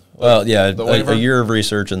the a year of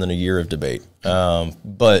research and then a year of debate.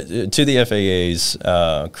 But to the FAA's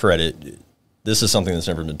credit, this is something that's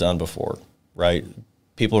never been done before, right?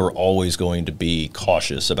 People are always going to be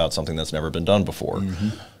cautious about something that's never been done before.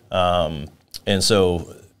 Mm-hmm. And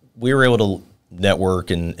so we were able to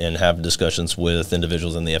network and have discussions with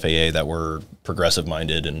individuals in the FAA that were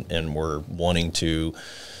progressive-minded and were wanting to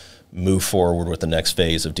move forward with the next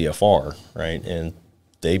phase of DFR, right? And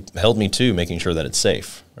they held me to making sure that it's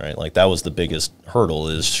safe, right? Like that was the biggest hurdle,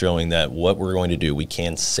 is showing that what we're going to do, we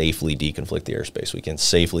can safely deconflict the airspace. We can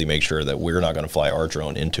safely make sure that we're not going to fly our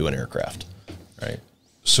drone into an aircraft, right?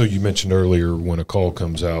 So you mentioned earlier when a call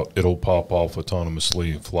comes out, it'll pop off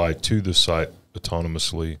autonomously and fly to the site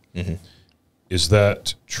autonomously. Mm-hmm. Is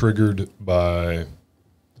that triggered by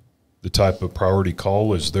the type of priority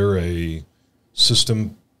call? Is there a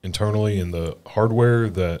system internally in the hardware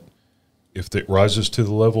that if it rises to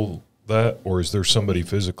the level that, or is there somebody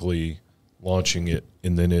physically launching it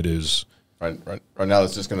and then it is? Right now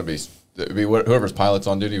it's just going to be whoever's pilot's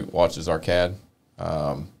on duty watches our CAD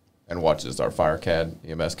and watches our fire CAD,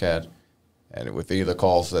 EMS CAD, and with either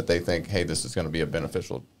calls that they think, hey, this is going to be a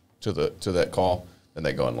beneficial to that call, then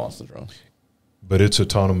they go and launch the drone. But it's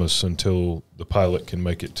autonomous until the pilot can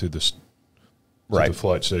make it to the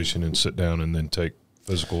flight station and sit down and then take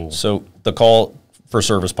physical. So the call for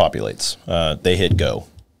service populates. They hit go.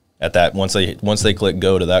 At that, once they click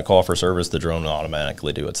go to that call for service, the drone will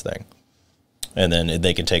automatically do its thing, and then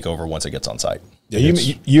they can take over once it gets on site. Yeah,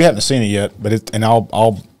 you haven't seen it yet, but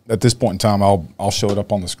I'll at this point in time I'll show it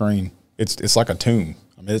up on the screen. It's like a tomb.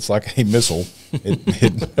 I mean, it's like a missile.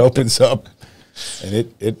 It opens up and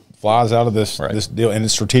it flies out of this deal, and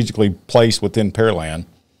it's strategically placed within Pearland.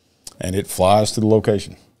 and it flies to the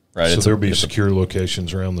location. Right. So there'll be secure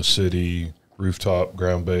locations around the city, rooftop,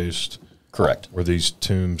 ground-based. Correct. Where these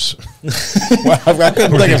tombs, Well, I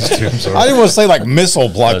couldn't think of. tombs are. I didn't want to say like missile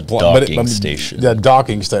block, docking station. Yeah,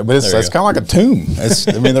 docking station. But it's kind of like a tomb.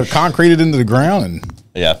 I mean, they're concreted into the ground, and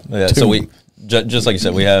Yeah. So we just like you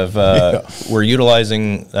said, we have we're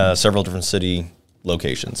utilizing several different city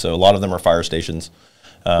locations. So a lot of them are fire stations.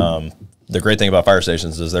 The great thing about fire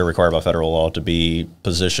stations is they're required by federal law to be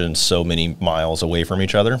positioned so many miles away from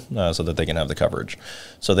each other so that they can have the coverage.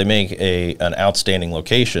 So they make an outstanding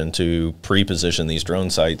location to pre-position these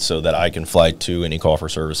drone sites so that I can fly to any call for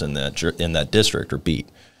service in that district or beat.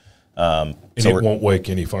 And so it won't wake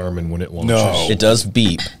any firemen when it launches. No. It does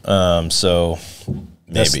beep. So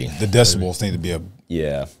maybe the decibels need to be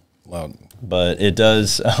yeah. loud. But it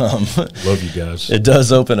does. Love you guys. It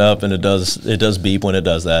does open up, and it does beep when it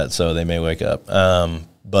does that, so they may wake up.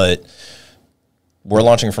 But we're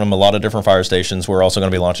launching from a lot of different fire stations. We're also going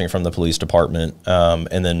to be launching from the police department,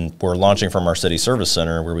 and then we're launching from our city service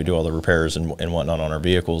center where we do all the repairs and whatnot on our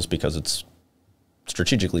vehicles because it's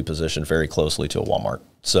strategically positioned very closely to a Walmart.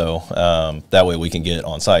 So that way we can get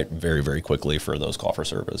on site very, very quickly for those call for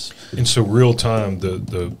service. And so real time,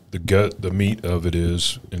 the meat of it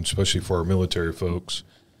is, and especially for our military folks,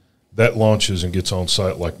 that launches and gets on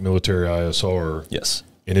site like military ISR. Yes.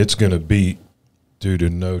 And it's going to beat due to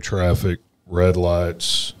no traffic, red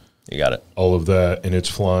lights. You got it. All of that. And it's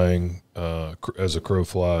flying as a crow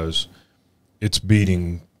flies. It's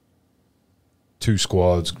beating 2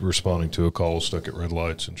 squads responding to a call stuck at red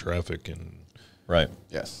lights and traffic. And right.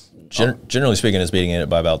 Yes. Generally speaking, it's beating it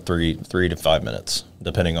by about 3 to 5 minutes,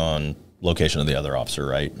 depending on location of the other officer,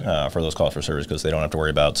 right? For those calls for service, because they don't have to worry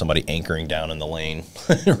about somebody anchoring down in the lane,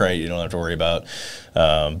 right? You don't have to worry about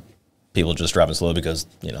people just driving slow because,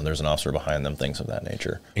 there's an officer behind them, things of that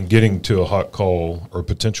nature. And getting to a hot call or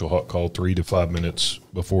potential hot call 3 to 5 minutes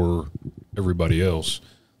before everybody else,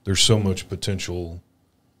 there's so much potential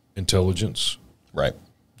intelligence. Right.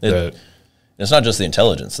 It's not just the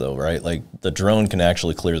intelligence, though, right? Like, the drone can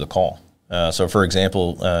actually clear the call. So, for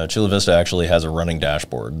example, Chula Vista actually has a running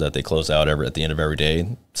dashboard that they close out at the end of every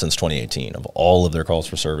day since 2018 of all of their calls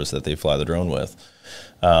for service that they fly the drone with.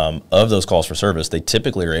 Of those calls for service, they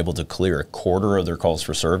typically are able to clear a quarter of their calls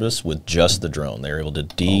for service with just the drone. They're able to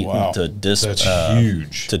That's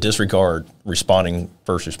huge. to disregard responding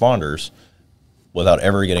first responders without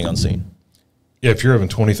ever getting unseen. Yeah, if you're having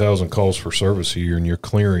 20,000 calls for service a year and you're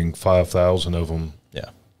clearing 5,000 of them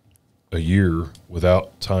a year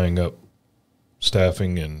without tying up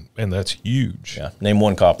staffing, and that's huge. Yeah, name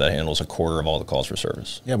one cop that handles a quarter of all the calls for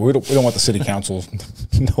service. Yeah, but we don't want the city council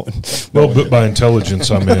knowing. Well, but by intelligence,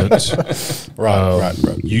 I meant Right.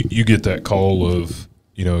 You get that call of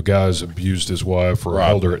a guy's abused his wife or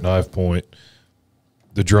held her at knife point.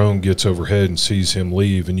 The drone gets overhead and sees him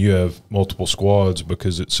leave, and you have multiple squads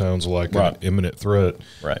because it sounds like an imminent threat.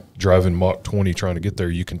 Right. Driving Mach 20 trying to get there,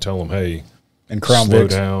 you can tell them, hey, And Crown slow Vics.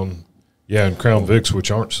 down. Yeah, and Crown Vics,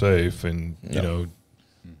 which aren't safe, and,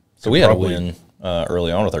 So we had a win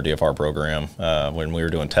early on with our DFR program when we were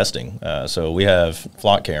doing testing. So we have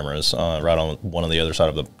flock cameras right on one on the other side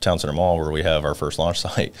of the Town Center Mall where we have our first launch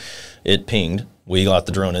site. It pinged. We got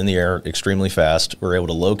the drone in the air extremely fast. We were able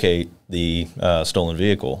to locate the stolen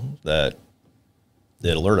vehicle that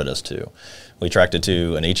it alerted us to. We tracked it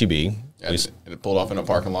to an HEB. And it pulled off in a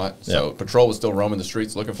parking lot. So patrol was still roaming the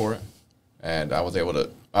streets looking for it. And I was able to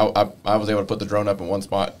I was able to put the drone up in one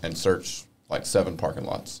spot and search like 7 parking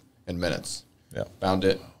lots in minutes. Yeah. Found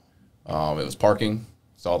it. It was parking.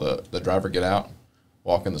 Saw the driver get out,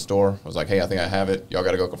 walk in the store. Was like, hey, I think I have it. Y'all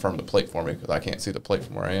got to go confirm the plate for me because I can't see the plate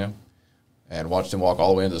from where I am. And watched him walk all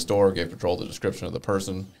the way into the store, gave patrol the description of the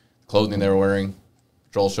person, clothing they were wearing.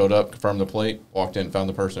 Patrol showed up, confirmed the plate, walked in, found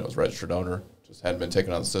the person. It was registered owner. Just hadn't been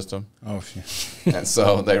taken out of the system. Oh, shit. And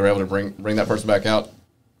so they were able to bring that person back out,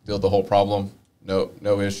 deal with the whole problem.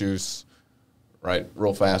 No issues, right?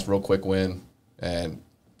 Real fast, real quick win, and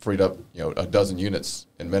freed up a dozen units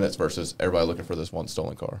in minutes versus everybody looking for this one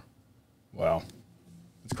stolen car. Wow.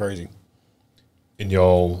 It's crazy. And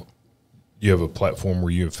you have a platform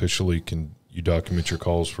where you officially you document your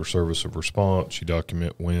calls for service of response. You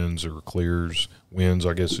document wins or clears, wins,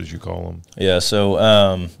 I guess, as you call them. Yeah, so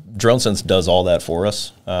DroneSense does all that for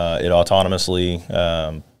us. It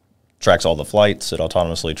autonomously tracks all the flights. It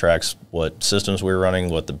autonomously tracks what systems we're running,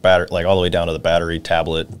 what the battery, like all the way down to the battery,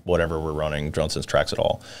 tablet, whatever we're running. DroneSense tracks it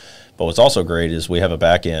all. But what's also great is we have a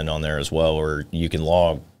back end on there as well where you can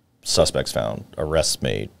log suspects found, arrests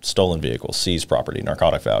made, stolen vehicles, seized property,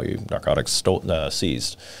 narcotic value, narcotics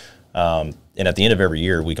seized. And at the end of every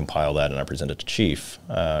year, we compile that and I present it to chief.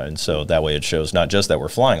 And so that way it shows not just that we're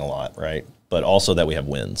flying a lot, right, but also that we have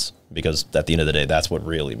wins, because at the end of the day, that's what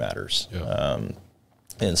really matters. Yeah.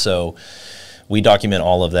 And so we document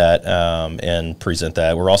all of that and present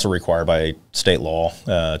that. We're also required by state law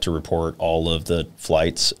to report all of the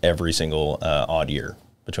flights every single odd year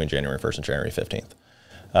between January 1st and January 15th.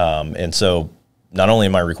 And so not only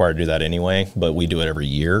am I required to do that anyway, but we do it every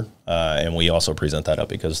year. And we also present that up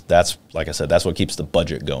because that's, like I said, that's what keeps the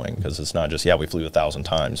budget going, because it's not just, we flew 1,000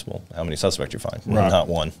 times. Well, how many suspects you find? Right. Not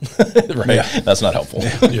one. Right? Yeah. That's not helpful.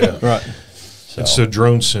 Yeah. Right. So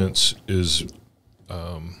Drone Sense is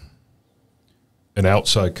an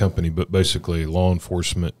outside company, but basically law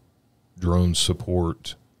enforcement drone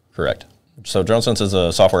support. Correct. So Drone Sense is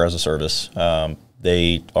a software as a service.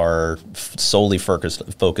 They are solely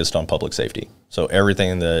focused on public safety. So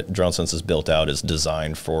everything that Drone Sense is built out is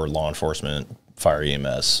designed for law enforcement, fire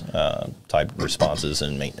EMS type responses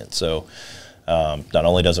and maintenance. So not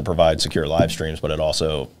only does it provide secure live streams, but it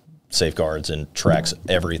also safeguards and tracks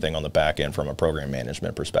everything on the back end from a program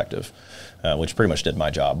management perspective, which pretty much did my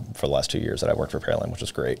job for the last 2 years that I worked for Pearland, which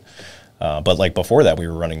was great. But like before that, we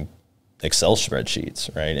were running Excel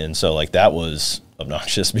spreadsheets, right? And so like that was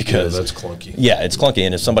obnoxious because that's clunky. Yeah, it's clunky,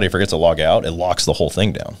 and if somebody forgets to log out, it locks the whole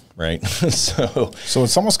thing down, right? So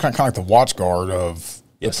it's almost kind of like the watch guard of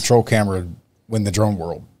the patrol camera in the drone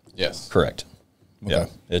world. Yes, correct. Okay. Yeah,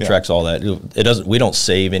 it tracks all that. It doesn't. We don't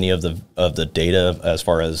save any of the data as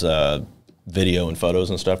far as video and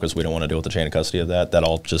photos and stuff, because we don't want to deal with the chain of custody of that. That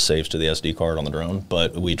all just saves to the SD card on the drone,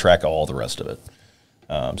 but we track all the rest of it.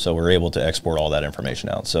 So we're able to export all that information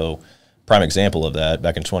out. So prime example of that,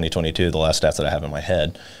 back in 2022, the last stats that I have in my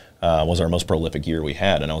head was our most prolific year we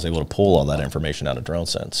had, and I was able to pull all that information out of Drone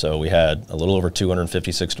Sense. So we had a little over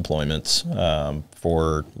 256 deployments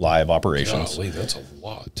for live operations. Golly, that's a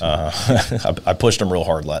lot. I pushed them real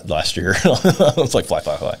hard last year. It's like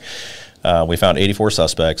fly. We found 84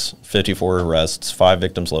 suspects, 54 arrests, 5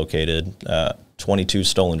 victims located, 22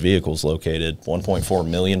 stolen vehicles located, $1.4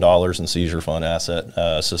 million in seizure fund asset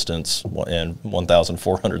assistance, and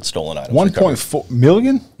 1,400 stolen items. 1.4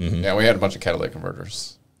 million? Mm-hmm. Yeah, we had a bunch of catalytic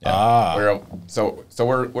converters. Yeah.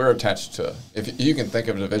 We're attached to. If you can think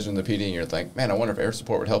of a division of the PD and you're thinking, man, I wonder if air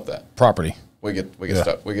support would help that. Property. We get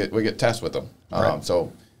stuff. We get tasked with them. Right.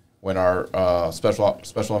 So when our special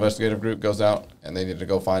investigative group goes out and they need to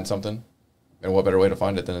go find something, and what better way to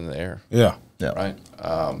find it than in the air? Yeah. Right.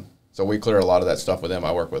 So we clear a lot of that stuff with them.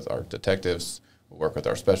 I work with our detectives. We work with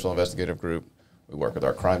our special investigative group. We work with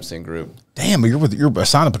our crime scene group. Damn, but you're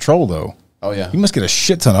assigned to patrol though. Oh yeah. You must get a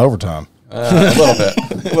shit ton of overtime. A little bit.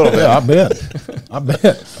 Yeah, I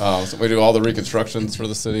bet. So we do all the reconstructions for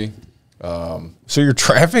the city. So your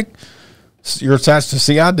traffic, you're attached to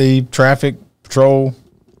CID, traffic, patrol,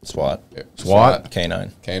 SWAT,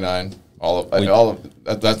 K9,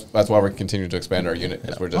 that's why we continue to expand our unit,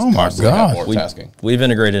 because we're just constantly have more tasking. We've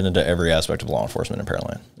integrated into every aspect of law enforcement in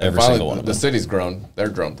Pearland. Every single one of them. The city's grown their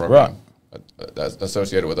drone program. That's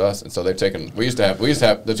associated with us, and so they've taken. We used to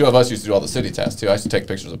have the two of us used to do all the city tasks too. I used to take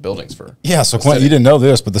pictures of buildings for. Yeah, so Quentin, you didn't know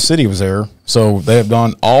this, but the city was there, so they have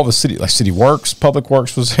done all the city, like city works, public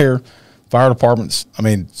works was there, fire departments. I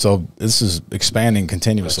mean, so this is expanding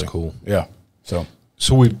continuously. That's cool. Yeah.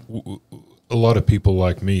 So a lot of people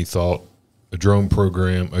like me thought a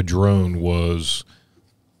drone was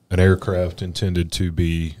an aircraft intended to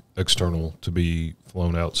be external, to be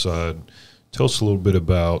flown outside. Tell us a little bit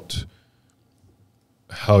about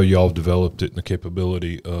how y'all developed it and the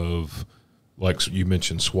capability of, like you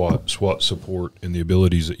mentioned, SWAT support, and the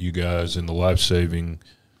abilities that you guys in the life-saving,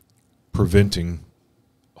 preventing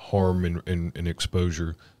harm and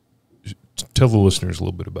exposure. Tell the listeners a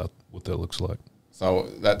little bit about what that looks like. So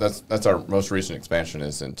that's our most recent expansion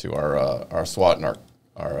is into our SWAT and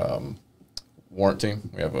our warrant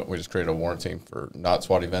team. We just created a warrant team for not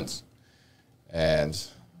SWAT events, and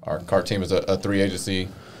our CART team is a 3-agency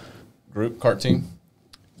group CART team.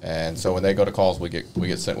 And so when they go to calls, we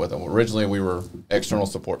get sent with them. Originally, we were external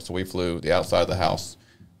support, so we flew the outside of the house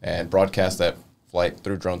and broadcast that flight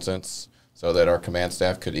through Drone Sense so that our command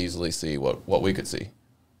staff could easily see what we could see,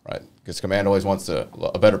 right? Because command always wants a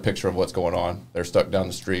better picture of what's going on. They're stuck down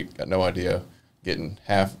the street, got no idea, getting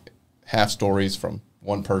half stories from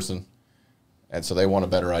one person, and so they want a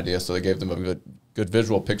better idea. So they gave them a good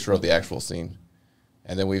visual picture of the actual scene.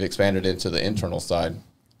 And then we've expanded into the internal side.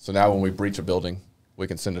 So now when we breach a building, we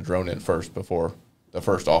can send a drone in first before the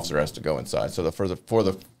first officer has to go inside. So before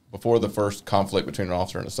the first conflict between an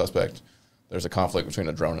officer and a suspect, there's a conflict between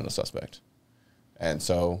a drone and a suspect. And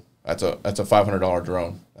so that's a $500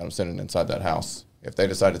 drone that I'm sending inside that house. If they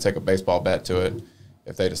decide to take a baseball bat to it,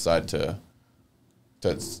 if they decide to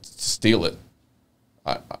steal it,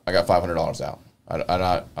 I got $500 out.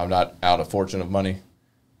 I'm not out a fortune of money.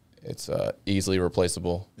 It's easily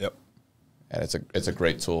replaceable. Yep. And it's a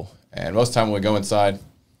great tool. And most of the time when we go inside,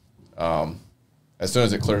 as soon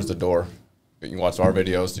as it clears the door, you can watch our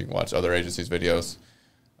videos, you can watch other agencies' videos.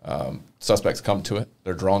 Suspects come to it.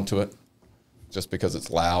 They're drawn to it just because it's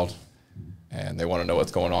loud, and they want to know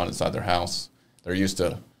what's going on inside their house. They're used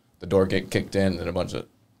to the door getting kicked in and a bunch of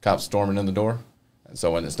cops storming in the door. And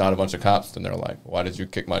so when it's not a bunch of cops, then they're like, why did you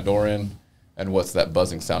kick my door in? And what's that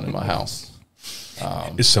buzzing sound in my house?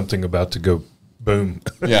 Is something about to go boom?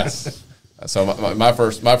 Yes. So my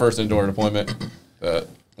first indoor deployment,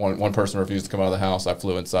 one person refused to come out of the house. I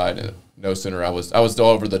flew inside, and no sooner I was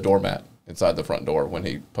all over the doormat inside the front door when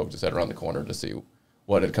he poked his head around the corner to see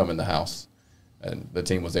what had come in the house. And the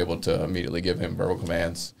team was able to immediately give him verbal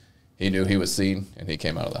commands. He knew he was seen, and he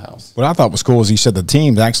came out of the house. What I thought was cool is you said the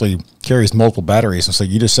team actually carries multiple batteries. And so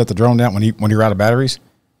you just set the drone down when you're out of batteries.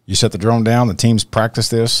 You set the drone down. The teams practice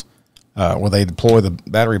this where they deploy the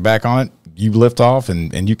battery back on it. You lift off,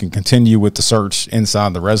 and you can continue with the search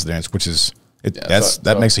inside the residence, which is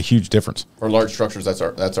that makes a huge difference. For large structures, that's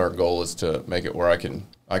our goal, is to make it where I can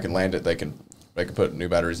land it. They can put new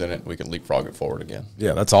batteries in it. We can leapfrog it forward again.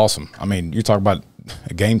 Yeah, that's awesome. I mean, you talk about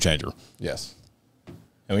a game changer. Yes.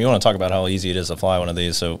 And we want to talk about how easy it is to fly one of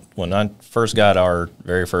these. So when I first got our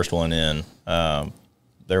very first one in,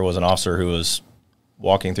 there was an officer who was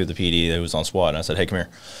walking through the PD that was on SWAT, and I said, hey, come here.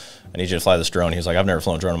 I need you to fly this drone. He was like, I've never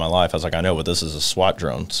flown a drone in my life. I was like, I know, but this is a SWAT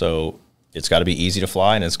drone. So it's got to be easy to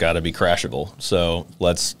fly, and it's got to be crashable. So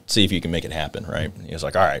let's see if you can make it happen, right? He was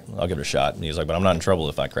like, all right, I'll give it a shot. And he was like, but I'm not in trouble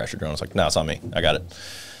if I crash your drone. I was like, no, it's on me. I got it.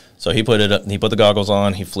 So he put it up, he put the goggles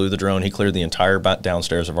on, he flew the drone, he cleared the entire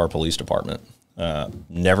downstairs of our police department.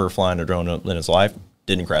 Never flying a drone in his life,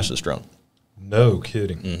 didn't crash this drone. No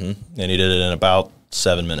kidding. Mm-hmm. And he did it in about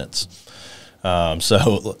 7 minutes.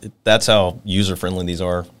 So that's how user-friendly these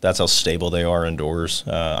are. That's how stable they are indoors.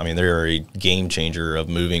 I mean, they're a game changer of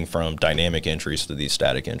moving from dynamic entries to these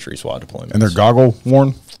static entry SWAT deployments. And they're goggle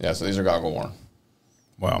worn? Yeah, so these are goggle worn.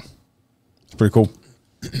 Wow. It's pretty cool.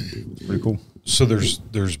 Pretty cool. So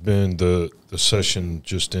there's been the session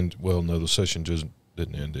just ended. Well, no, the session just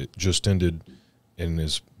didn't end. It just ended and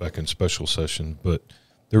is back in special session. But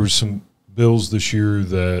there was some bills this year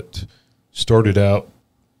that started out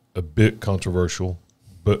a bit controversial,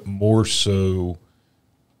 but more so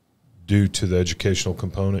due to the educational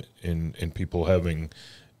component and people having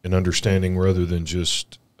an understanding rather than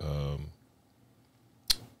just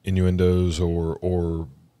innuendos or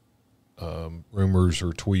rumors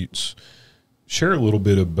or tweets. Share a little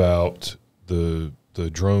bit about the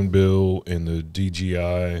drone bill and the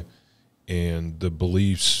DJI and the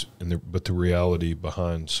beliefs but the reality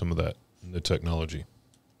behind some of that and the technology.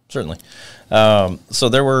 Certainly. So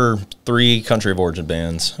there were 3 country of origin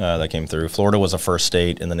bans that came through. Florida was the first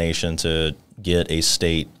state in the nation to get a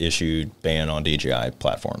state-issued ban on DJI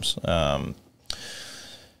platforms.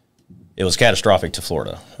 It was catastrophic to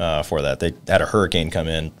Florida for that. They had a hurricane come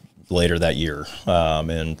in later that year,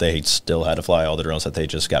 and they still had to fly all the drones that they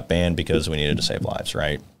just got banned because we needed to save lives,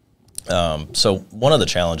 right? So one of the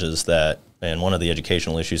challenges and one of the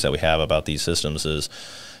educational issues that we have about these systems is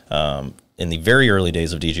in the very early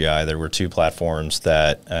days of DJI, there were 2 platforms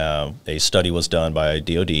that a study was done by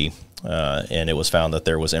DoD, and it was found that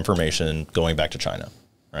there was information going back to China,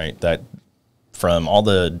 right? That from all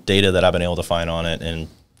the data that I've been able to find on it and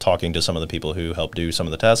talking to some of the people who helped do some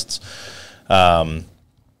of the tests,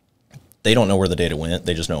 they don't know where the data went.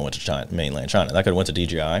 They just know it went to China, mainland China. That could have went to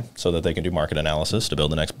DJI so that they can do market analysis to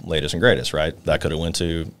build the next latest and greatest, right? That could have went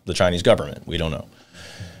to the Chinese government. We don't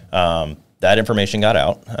know. That information got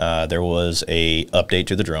out. There was a update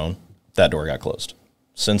to the drone. That door got closed.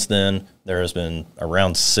 Since then, there has been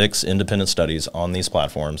around 6 independent studies on these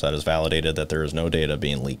platforms that has validated that there is no data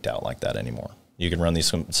being leaked out like that anymore. You can run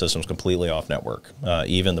these systems completely off network.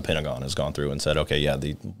 Even the Pentagon has gone through and said, okay, yeah,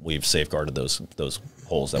 we've safeguarded those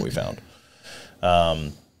holes that we found.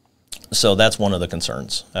 So that's one of the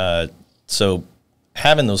concerns. So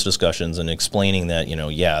having those discussions and explaining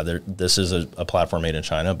that, this is a platform made in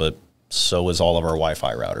China, but so is all of our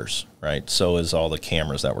Wi-Fi routers, right? So is all the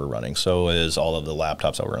cameras that we're running. So is all of the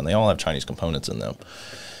laptops that we're running. They all have Chinese components in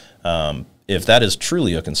them. If that is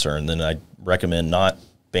truly a concern, then I recommend not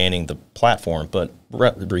banning the platform, but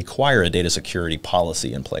require a data security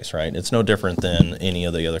policy in place, right? It's no different than any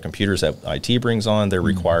of the other computers that IT brings on. They're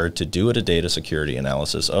required to do a data security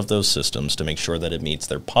analysis of those systems to make sure that it meets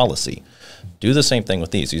their policy. Do the same thing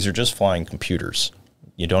with these. These are just flying computers.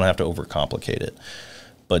 You don't have to overcomplicate it.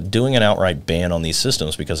 But doing an outright ban on these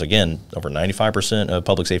systems, because again, over 95% of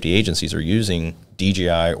public safety agencies are using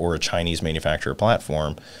DJI or a Chinese manufacturer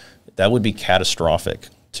platform, that would be catastrophic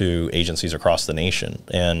to agencies across the nation.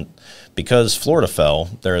 And because Florida fell,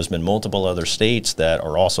 there has been multiple other states that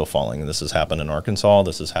are also falling. This has happened in Arkansas.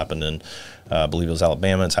 This has happened in, I believe it was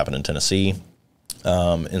Alabama. It's happened in Tennessee.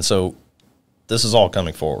 And so this is all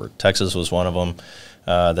coming forward. Texas was one of them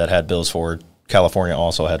that had bills forward. California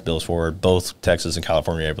also had bills forward. Both Texas and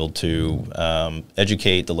California were able to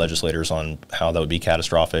educate the legislators on how that would be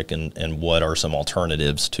catastrophic and what are some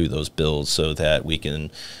alternatives to those bills so that we can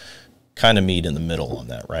kind of meet in the middle on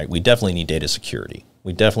that, right? We definitely need data security.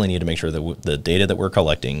 We definitely need to make sure that the data that we're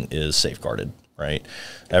collecting is safeguarded, right?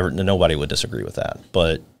 Nobody would disagree with that.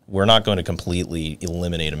 But we're not going to completely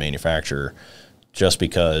eliminate a manufacturer just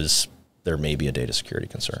because there may be a data security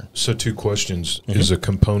concern. So 2 questions. Is a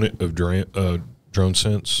component of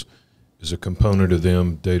DroneSense, is a component of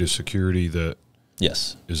them data security that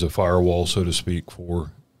yes is a firewall, so to speak,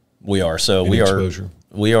 for we are. So exposure?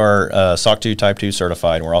 we are SOC 2 Type 2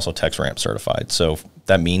 certified, and we're also TexRAMP certified. So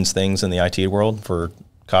that means things in the IT world. For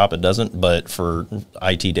COP, it doesn't, but for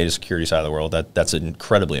IT data security side of the world, that's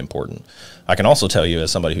incredibly important. I can also tell you,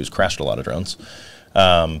 as somebody who's crashed a lot of drones,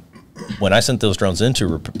 when I sent those drones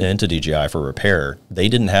into DJI for repair, they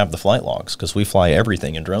didn't have the flight logs because we fly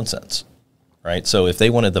everything in DroneSense, right? So if they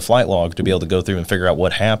wanted the flight log to be able to go through and figure out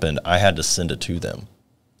what happened, I had to send it to them.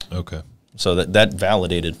 Okay. So that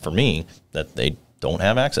validated for me that they don't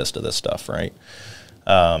have access to this stuff, right?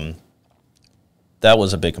 That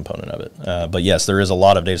was a big component of it. But yes, there is a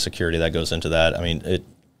lot of data security that goes into that. I mean,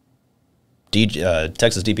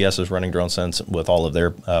 Texas DPS is running DroneSense with all of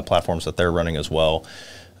their platforms that they're running as well.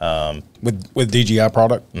 With DJI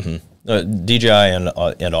product? DJI and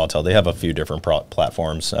Autel, they have a few different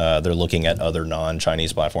they're looking at other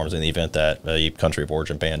non-Chinese platforms in the event that a country of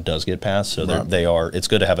origin ban does get passed. So right. It's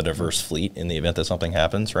good to have a diverse fleet in the event that something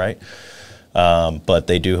happens, right? But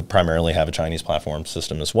they do primarily have a Chinese platform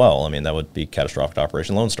system as well. I mean, that would be catastrophic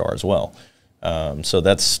Operation Lone Star as well. So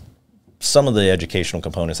that's some of the educational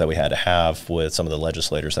components that we had to have with some of the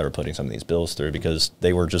legislators that were putting some of these bills through because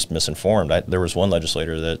they were just misinformed. There was one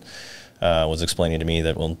legislator that was explaining to me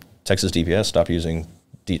that, well, Texas DPS stopped using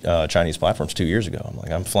Chinese platforms 2 years ago. I'm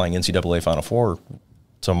like, I'm flying NCAA Final Four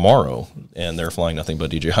tomorrow, and they're flying nothing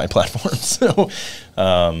but DJI platforms. So,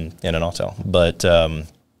 and an Autel. But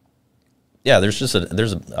yeah,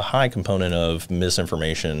 there's a high component of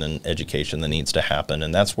misinformation and education that needs to happen,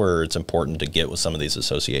 and that's where it's important to get with some of these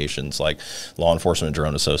associations, like Law Enforcement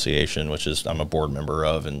Drone Association, which is I'm a board member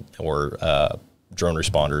of, or Drone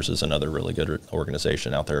Responders is another really good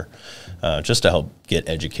organization out there, just to help get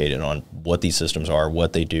educated on what these systems are,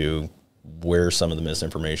 what they do, where some of the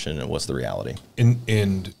misinformation, and what's the reality. And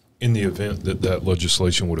in the event that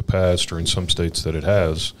legislation would have passed, or in some states that it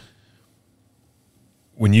has,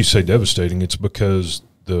 when you say devastating, it's because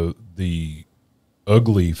the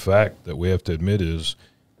ugly fact that we have to admit is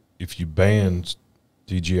if you ban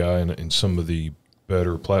DJI and some of the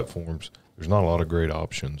better platforms, there's not a lot of great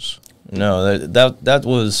options. No, that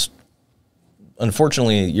was,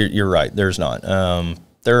 unfortunately, you're right. There's not.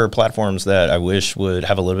 There are platforms that I wish would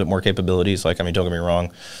have a little bit more capabilities. Like, I mean, don't get me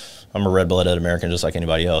wrong, I'm a red-blooded American just like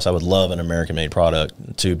anybody else. I would love an American-made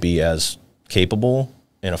product to be as capable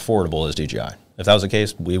and affordable as DJI. If that was the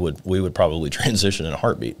case, we would probably transition in a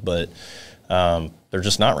heartbeat. But they're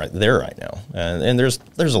just not right there right now, and there's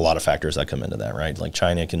a lot of factors that come into that, right? Like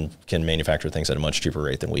China can manufacture things at a much cheaper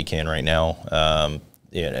rate than we can right now.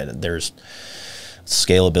 And there's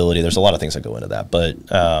scalability. There's a lot of things that go into that.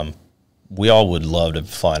 But we all would love to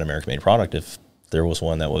fly an American-made product if there was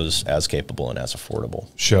one that was as capable and as affordable.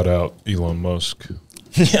 Shout out Elon Musk.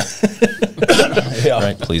 Yeah. Yeah.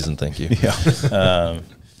 Right. Please and thank you. Yeah.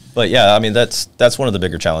 But yeah, I mean, that's one of the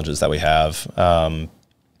bigger challenges that we have.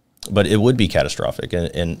 But it would be catastrophic.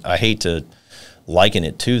 And I hate to liken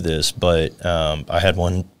it to this, but I had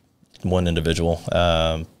one individual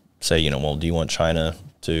say, well, do you want China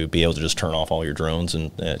to be able to just turn off all your drones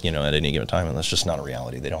and, at any given time? And that's just not a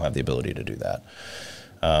reality. They don't have the ability to do that.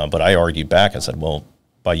 But I argued back and said, well,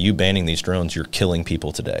 by you banning these drones, you're killing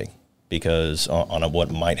people today. Because on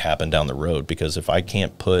what might happen down the road, because if I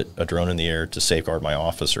can't put a drone in the air to safeguard my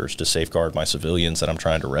officers, to safeguard my civilians that I'm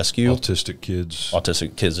trying to rescue, autistic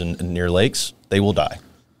kids in near lakes, they will die,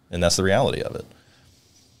 and that's the reality of it.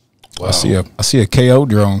 Wow. I see a KO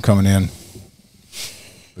drone coming in,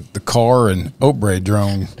 the Karr and Oubre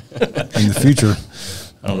drone in the future.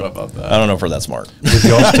 I don't know about that. I don't know if we're that smart.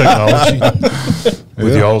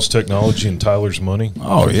 With y'all's technology, and Tyler's money,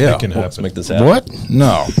 oh yeah, it can happen. Let's make this happen. What?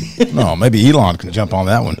 No, maybe Elon can jump on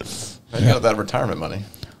that one. You got that retirement money.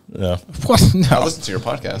 Yeah. What? I No. listen to your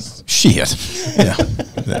podcast. Shit. Yeah.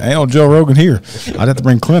 Ain't no Joe Rogan here. I'd have to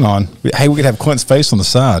bring Clint on. Hey, we could have Clint's face on the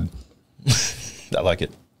side. I like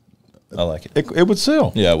it. I like it. It would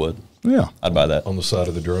sell. Yeah, I would. Yeah. I'd buy that. On the side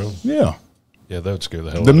of the drone. Yeah. Yeah, that would scare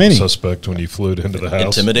the hell The out Mini. of the suspect when you flew it into the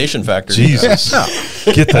house. Intimidation factor. Jesus.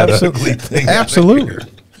 Get that ugly thing out of Absolutely.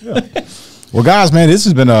 here. Well, guys, man, this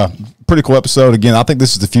has been a pretty cool episode. Again, I think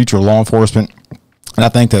this is the future of law enforcement. And I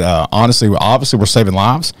think that, honestly, obviously, we're saving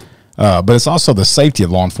lives, but it's also the safety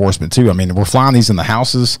of law enforcement, too. I mean, we're flying these in the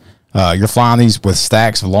houses. You're flying these with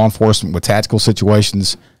stacks of law enforcement with tactical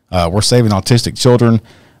situations. We're saving autistic children.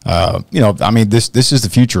 I mean, this is the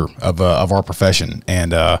future of our profession.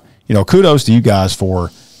 And, kudos to you guys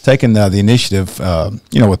for taking the initiative,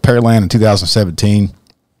 with Pearland in 2017.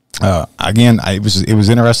 Again, it was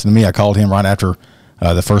interesting to me. I called him right after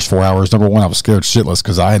the first 4 hours. Number one, I was scared shitless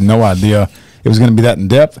because I had no idea it was going to be that in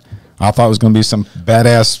depth. I thought it was going to be some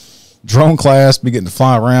badass drone class, be getting to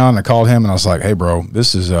fly around. I called him and I was like, "Hey, bro,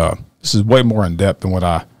 this is way more in depth than what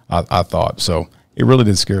I thought." So it really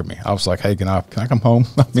did scare me. I was like, "Hey, can I come home?"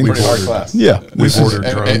 I mean, Pretty hard class. yeah, We've ordered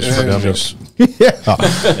drones for dummies.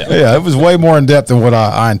 yeah, it was way more in depth than what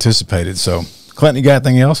I anticipated. So, Clinton, you got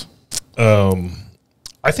anything else?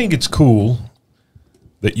 I think it's cool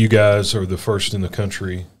that you guys are the first in the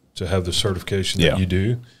country to have the certification that you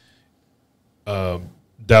do.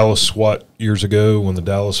 Dallas SWAT years ago, when the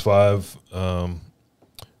Dallas 5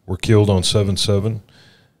 were killed on 7/7,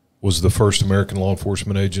 was the first American law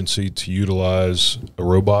enforcement agency to utilize a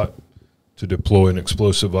robot to deploy an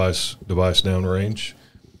explosive device downrange,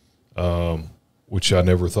 which I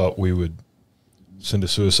never thought we would send a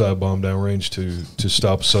suicide bomb downrange to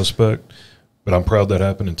stop a suspect. But I'm proud that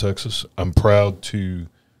happened in Texas. I'm proud to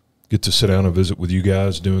get to sit down and visit with you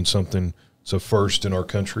guys doing something. It's a first in our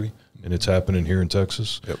country, and it's happening here in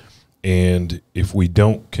Texas. Yep. And if we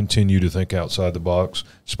don't continue to think outside the box,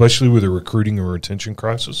 especially with a recruiting and retention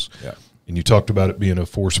crisis, and you talked about it being a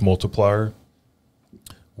force multiplier,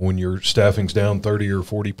 when your staffing's down 30 or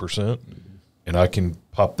 40%, and I can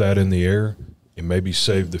pop that in the air and maybe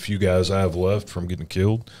save the few guys I have left from getting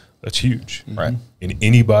killed, that's huge. Right. And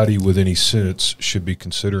anybody with any sense should be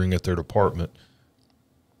considering at their department,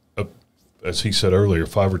 as he said earlier,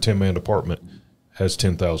 5 or 10 man department has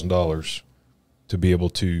 $10,000 to be able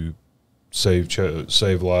to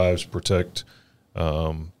save lives, protect,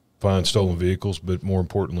 find stolen vehicles, but more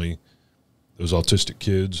importantly, those autistic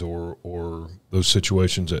kids or those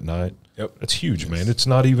situations at night. Yep. That's huge, man. It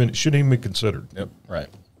shouldn't even be considered. Yep. Right.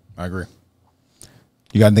 I agree.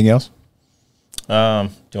 You got anything else? Do you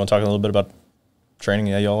want to talk a little bit about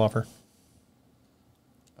training that y'all offer?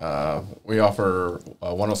 We offer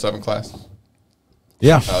a 107 class.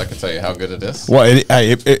 Yeah. I can tell you how good it is. Well, it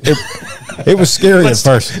was scary at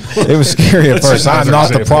first. It was scary at first. I'm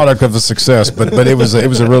not the product of the success, but it was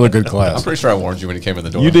a really good I'm class. pretty sure I warned you when you came in the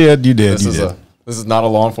door. You did. This is not a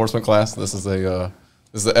law enforcement class. This is the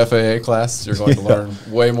FAA class. You're going to learn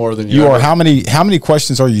way more than You ever. are. How many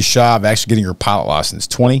questions are you shy of actually getting your pilot license?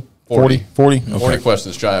 20? 40? 40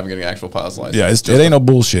 questions shy of getting actual pilot's license. Yeah, it ain't no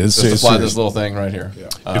bullshit. It's Just apply serious. this little thing right here. Yeah.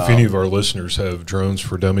 If any of our listeners have Drones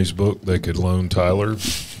for Dummies book, they could loan Tyler.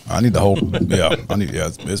 I need the whole. Yeah,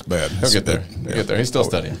 it's bad. He'll get there. He'll get there. He's still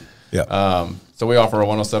studying. Yeah. So we offer a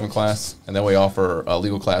 107 class, and then we offer a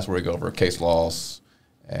legal class where we go over case laws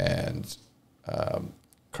and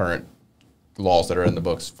current laws that are in the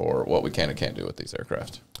books for what we can and can't do with these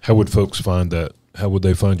aircraft. How would folks find that? How would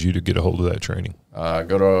they find you to get a hold of that training?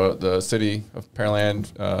 Go to the City of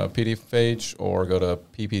Pearland PD page or go to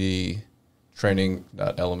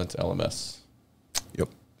ppdtraining.elements.lms. Yep.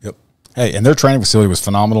 Hey, and their training facility was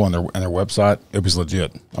phenomenal, and their website, it was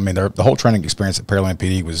legit. I mean, the whole training experience at Pearland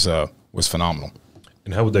PD was phenomenal.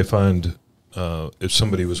 And how would they find if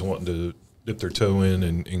somebody was wanting to dip their toe in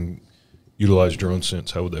and utilize Drone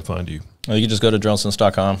Sense? How would they find you? Well, you can just go to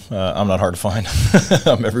dronesense.com. I'm not hard to find.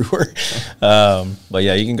 I'm everywhere. But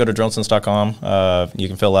yeah, you can go to dronesense.com. You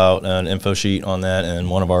can fill out an info sheet on that, and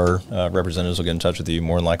one of our representatives will get in touch with you.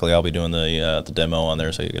 More than likely, I'll be doing the demo on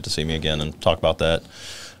there, so you get to see me again and talk about that.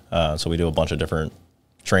 So we do a bunch of different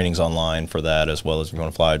trainings online for that, as well as if you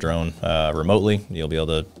want to fly a drone remotely, you'll be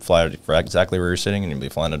able to fly it for exactly where you're sitting, and you'll be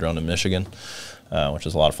flying a drone in Michigan, which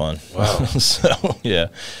is a lot of fun. Wow. So, yeah.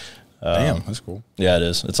 Damn, that's cool. Yeah, it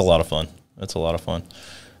is. It's a lot of fun.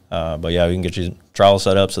 But yeah, we can get you trial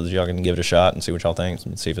set up so that y'all can give it a shot and see what y'all think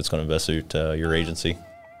and see if it's going to best suit your agency.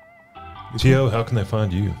 T.O., how can they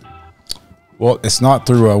find you? Well, it's not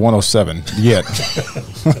through 107 yet.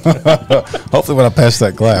 Hopefully when I pass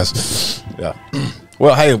that class. Yeah.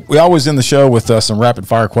 Well, hey, we always end the show with some rapid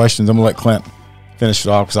fire questions. I'm going to let Clint finish it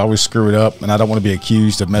off because I always screw it up, and I don't want to be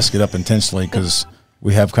accused of messing it up intentionally because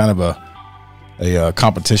we have kind of a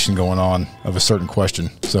competition going on of a certain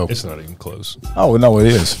question. So It's not even close. oh no, it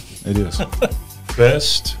is. It is.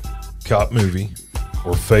 Best cop movie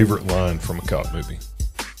or favorite line from a cop movie?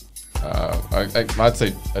 I'd say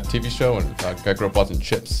a TV show, and I grew up watching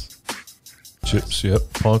Chips. Chips, yep.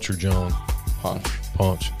 Paunch or John? Punch.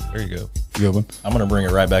 Paunch. There you go. Good one. I'm going to bring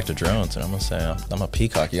it right back to drones, and I'm going to say I'm a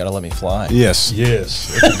peacock. You got to let me fly. Yes.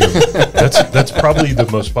 Yes, that's a good one. That's probably the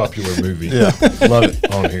most popular movie. Yeah. Love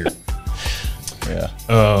it. On here. Yeah.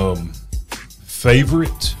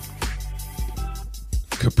 Favorite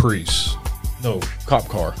Caprice? No, Cop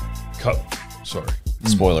car. Sorry.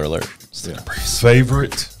 Spoiler alert.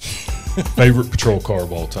 Favorite patrol car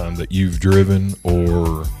of all time that you've driven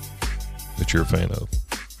or that you're a fan of?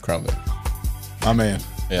 Crown Vic. My man.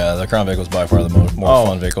 Yeah, the Crown Vic was by far the more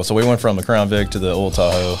fun vehicle. So we went from the Crown Vic to the old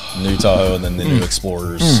Tahoe, new Tahoe, and then the new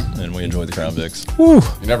Explorers, and we enjoyed the Crown Vics. Woo.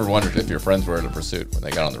 You never wondered if your friends were in a pursuit when they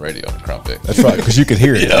got on the radio in Crown Vic. That's right, because you could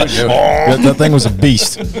hear it. Yeah. That thing was a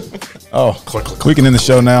beast. Oh, we can end the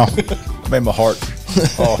show now. Made my heart.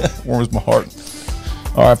 Oh, warms my heart.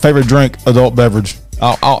 All right, favorite drink, adult beverage.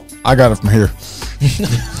 I got it from here.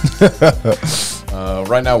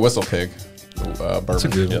 Right now, Whistle Pig. Bourbon. That's a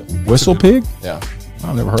good one. Whistle Pig? Yeah.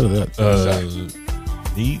 I've never heard of that.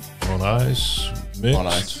 Neat on ice mix. On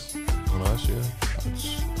ice. On ice, yeah.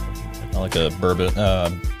 That's, I like a bourbon,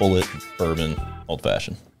 bullet bourbon old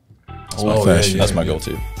fashioned. Old fashioned. That's my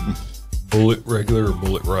go-to. bullet regular or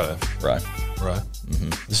bullet rye? Right. Rye.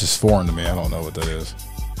 This is foreign to me. I don't know what that is.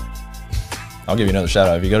 I'll give you another shout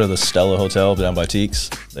out. If you go to the Stella Hotel down by Teeks,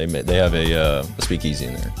 they have a speakeasy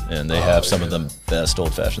in there, and they have some of the best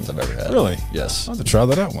old fashions I've ever had. Really? Yes. I'll have to try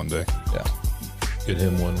that out one day. Yeah. Get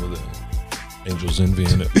him one with a Angel's Envy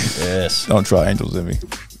in it. Yes. Don't try Angel's Envy.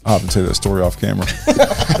 I'll have to tell you that story off camera.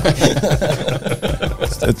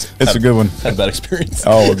 it's a good one. Had a bad experience.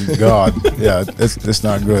 Oh God, yeah, it's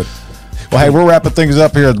not good. Well, hey, we're wrapping things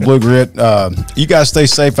up here at the Blue Grit. You guys stay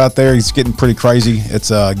safe out there. It's getting pretty crazy. It's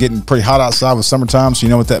getting pretty hot outside with summertime, so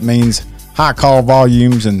you know what that means. High call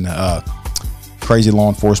volumes and crazy law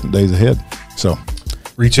enforcement days ahead. So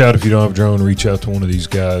Reach out if you don't have a drone. Reach out to one of these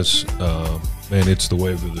guys. Man, it's the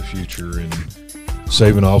wave of the future, and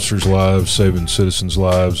saving officers' lives, saving citizens'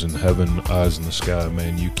 lives, and having eyes in the sky.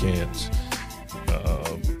 Man, you can't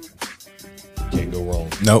go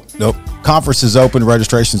wrong. Nope. Conference is open,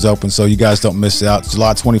 registration is open, so you guys don't miss out. It's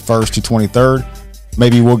July 21st to 23rd.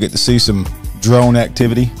 Maybe we'll get to see some drone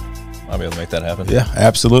activity. I'll be able to make that happen. Yeah,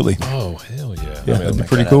 absolutely. Oh, hell yeah. Yeah, that'd be make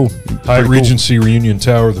pretty that cool. Hyatt Regency Reunion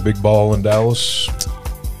Tower, the big ball in Dallas.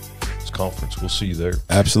 It's conference. We'll see you there.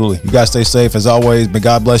 Absolutely. You guys stay safe as always. May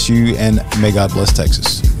God bless you, and may God bless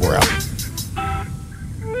Texas. We're out.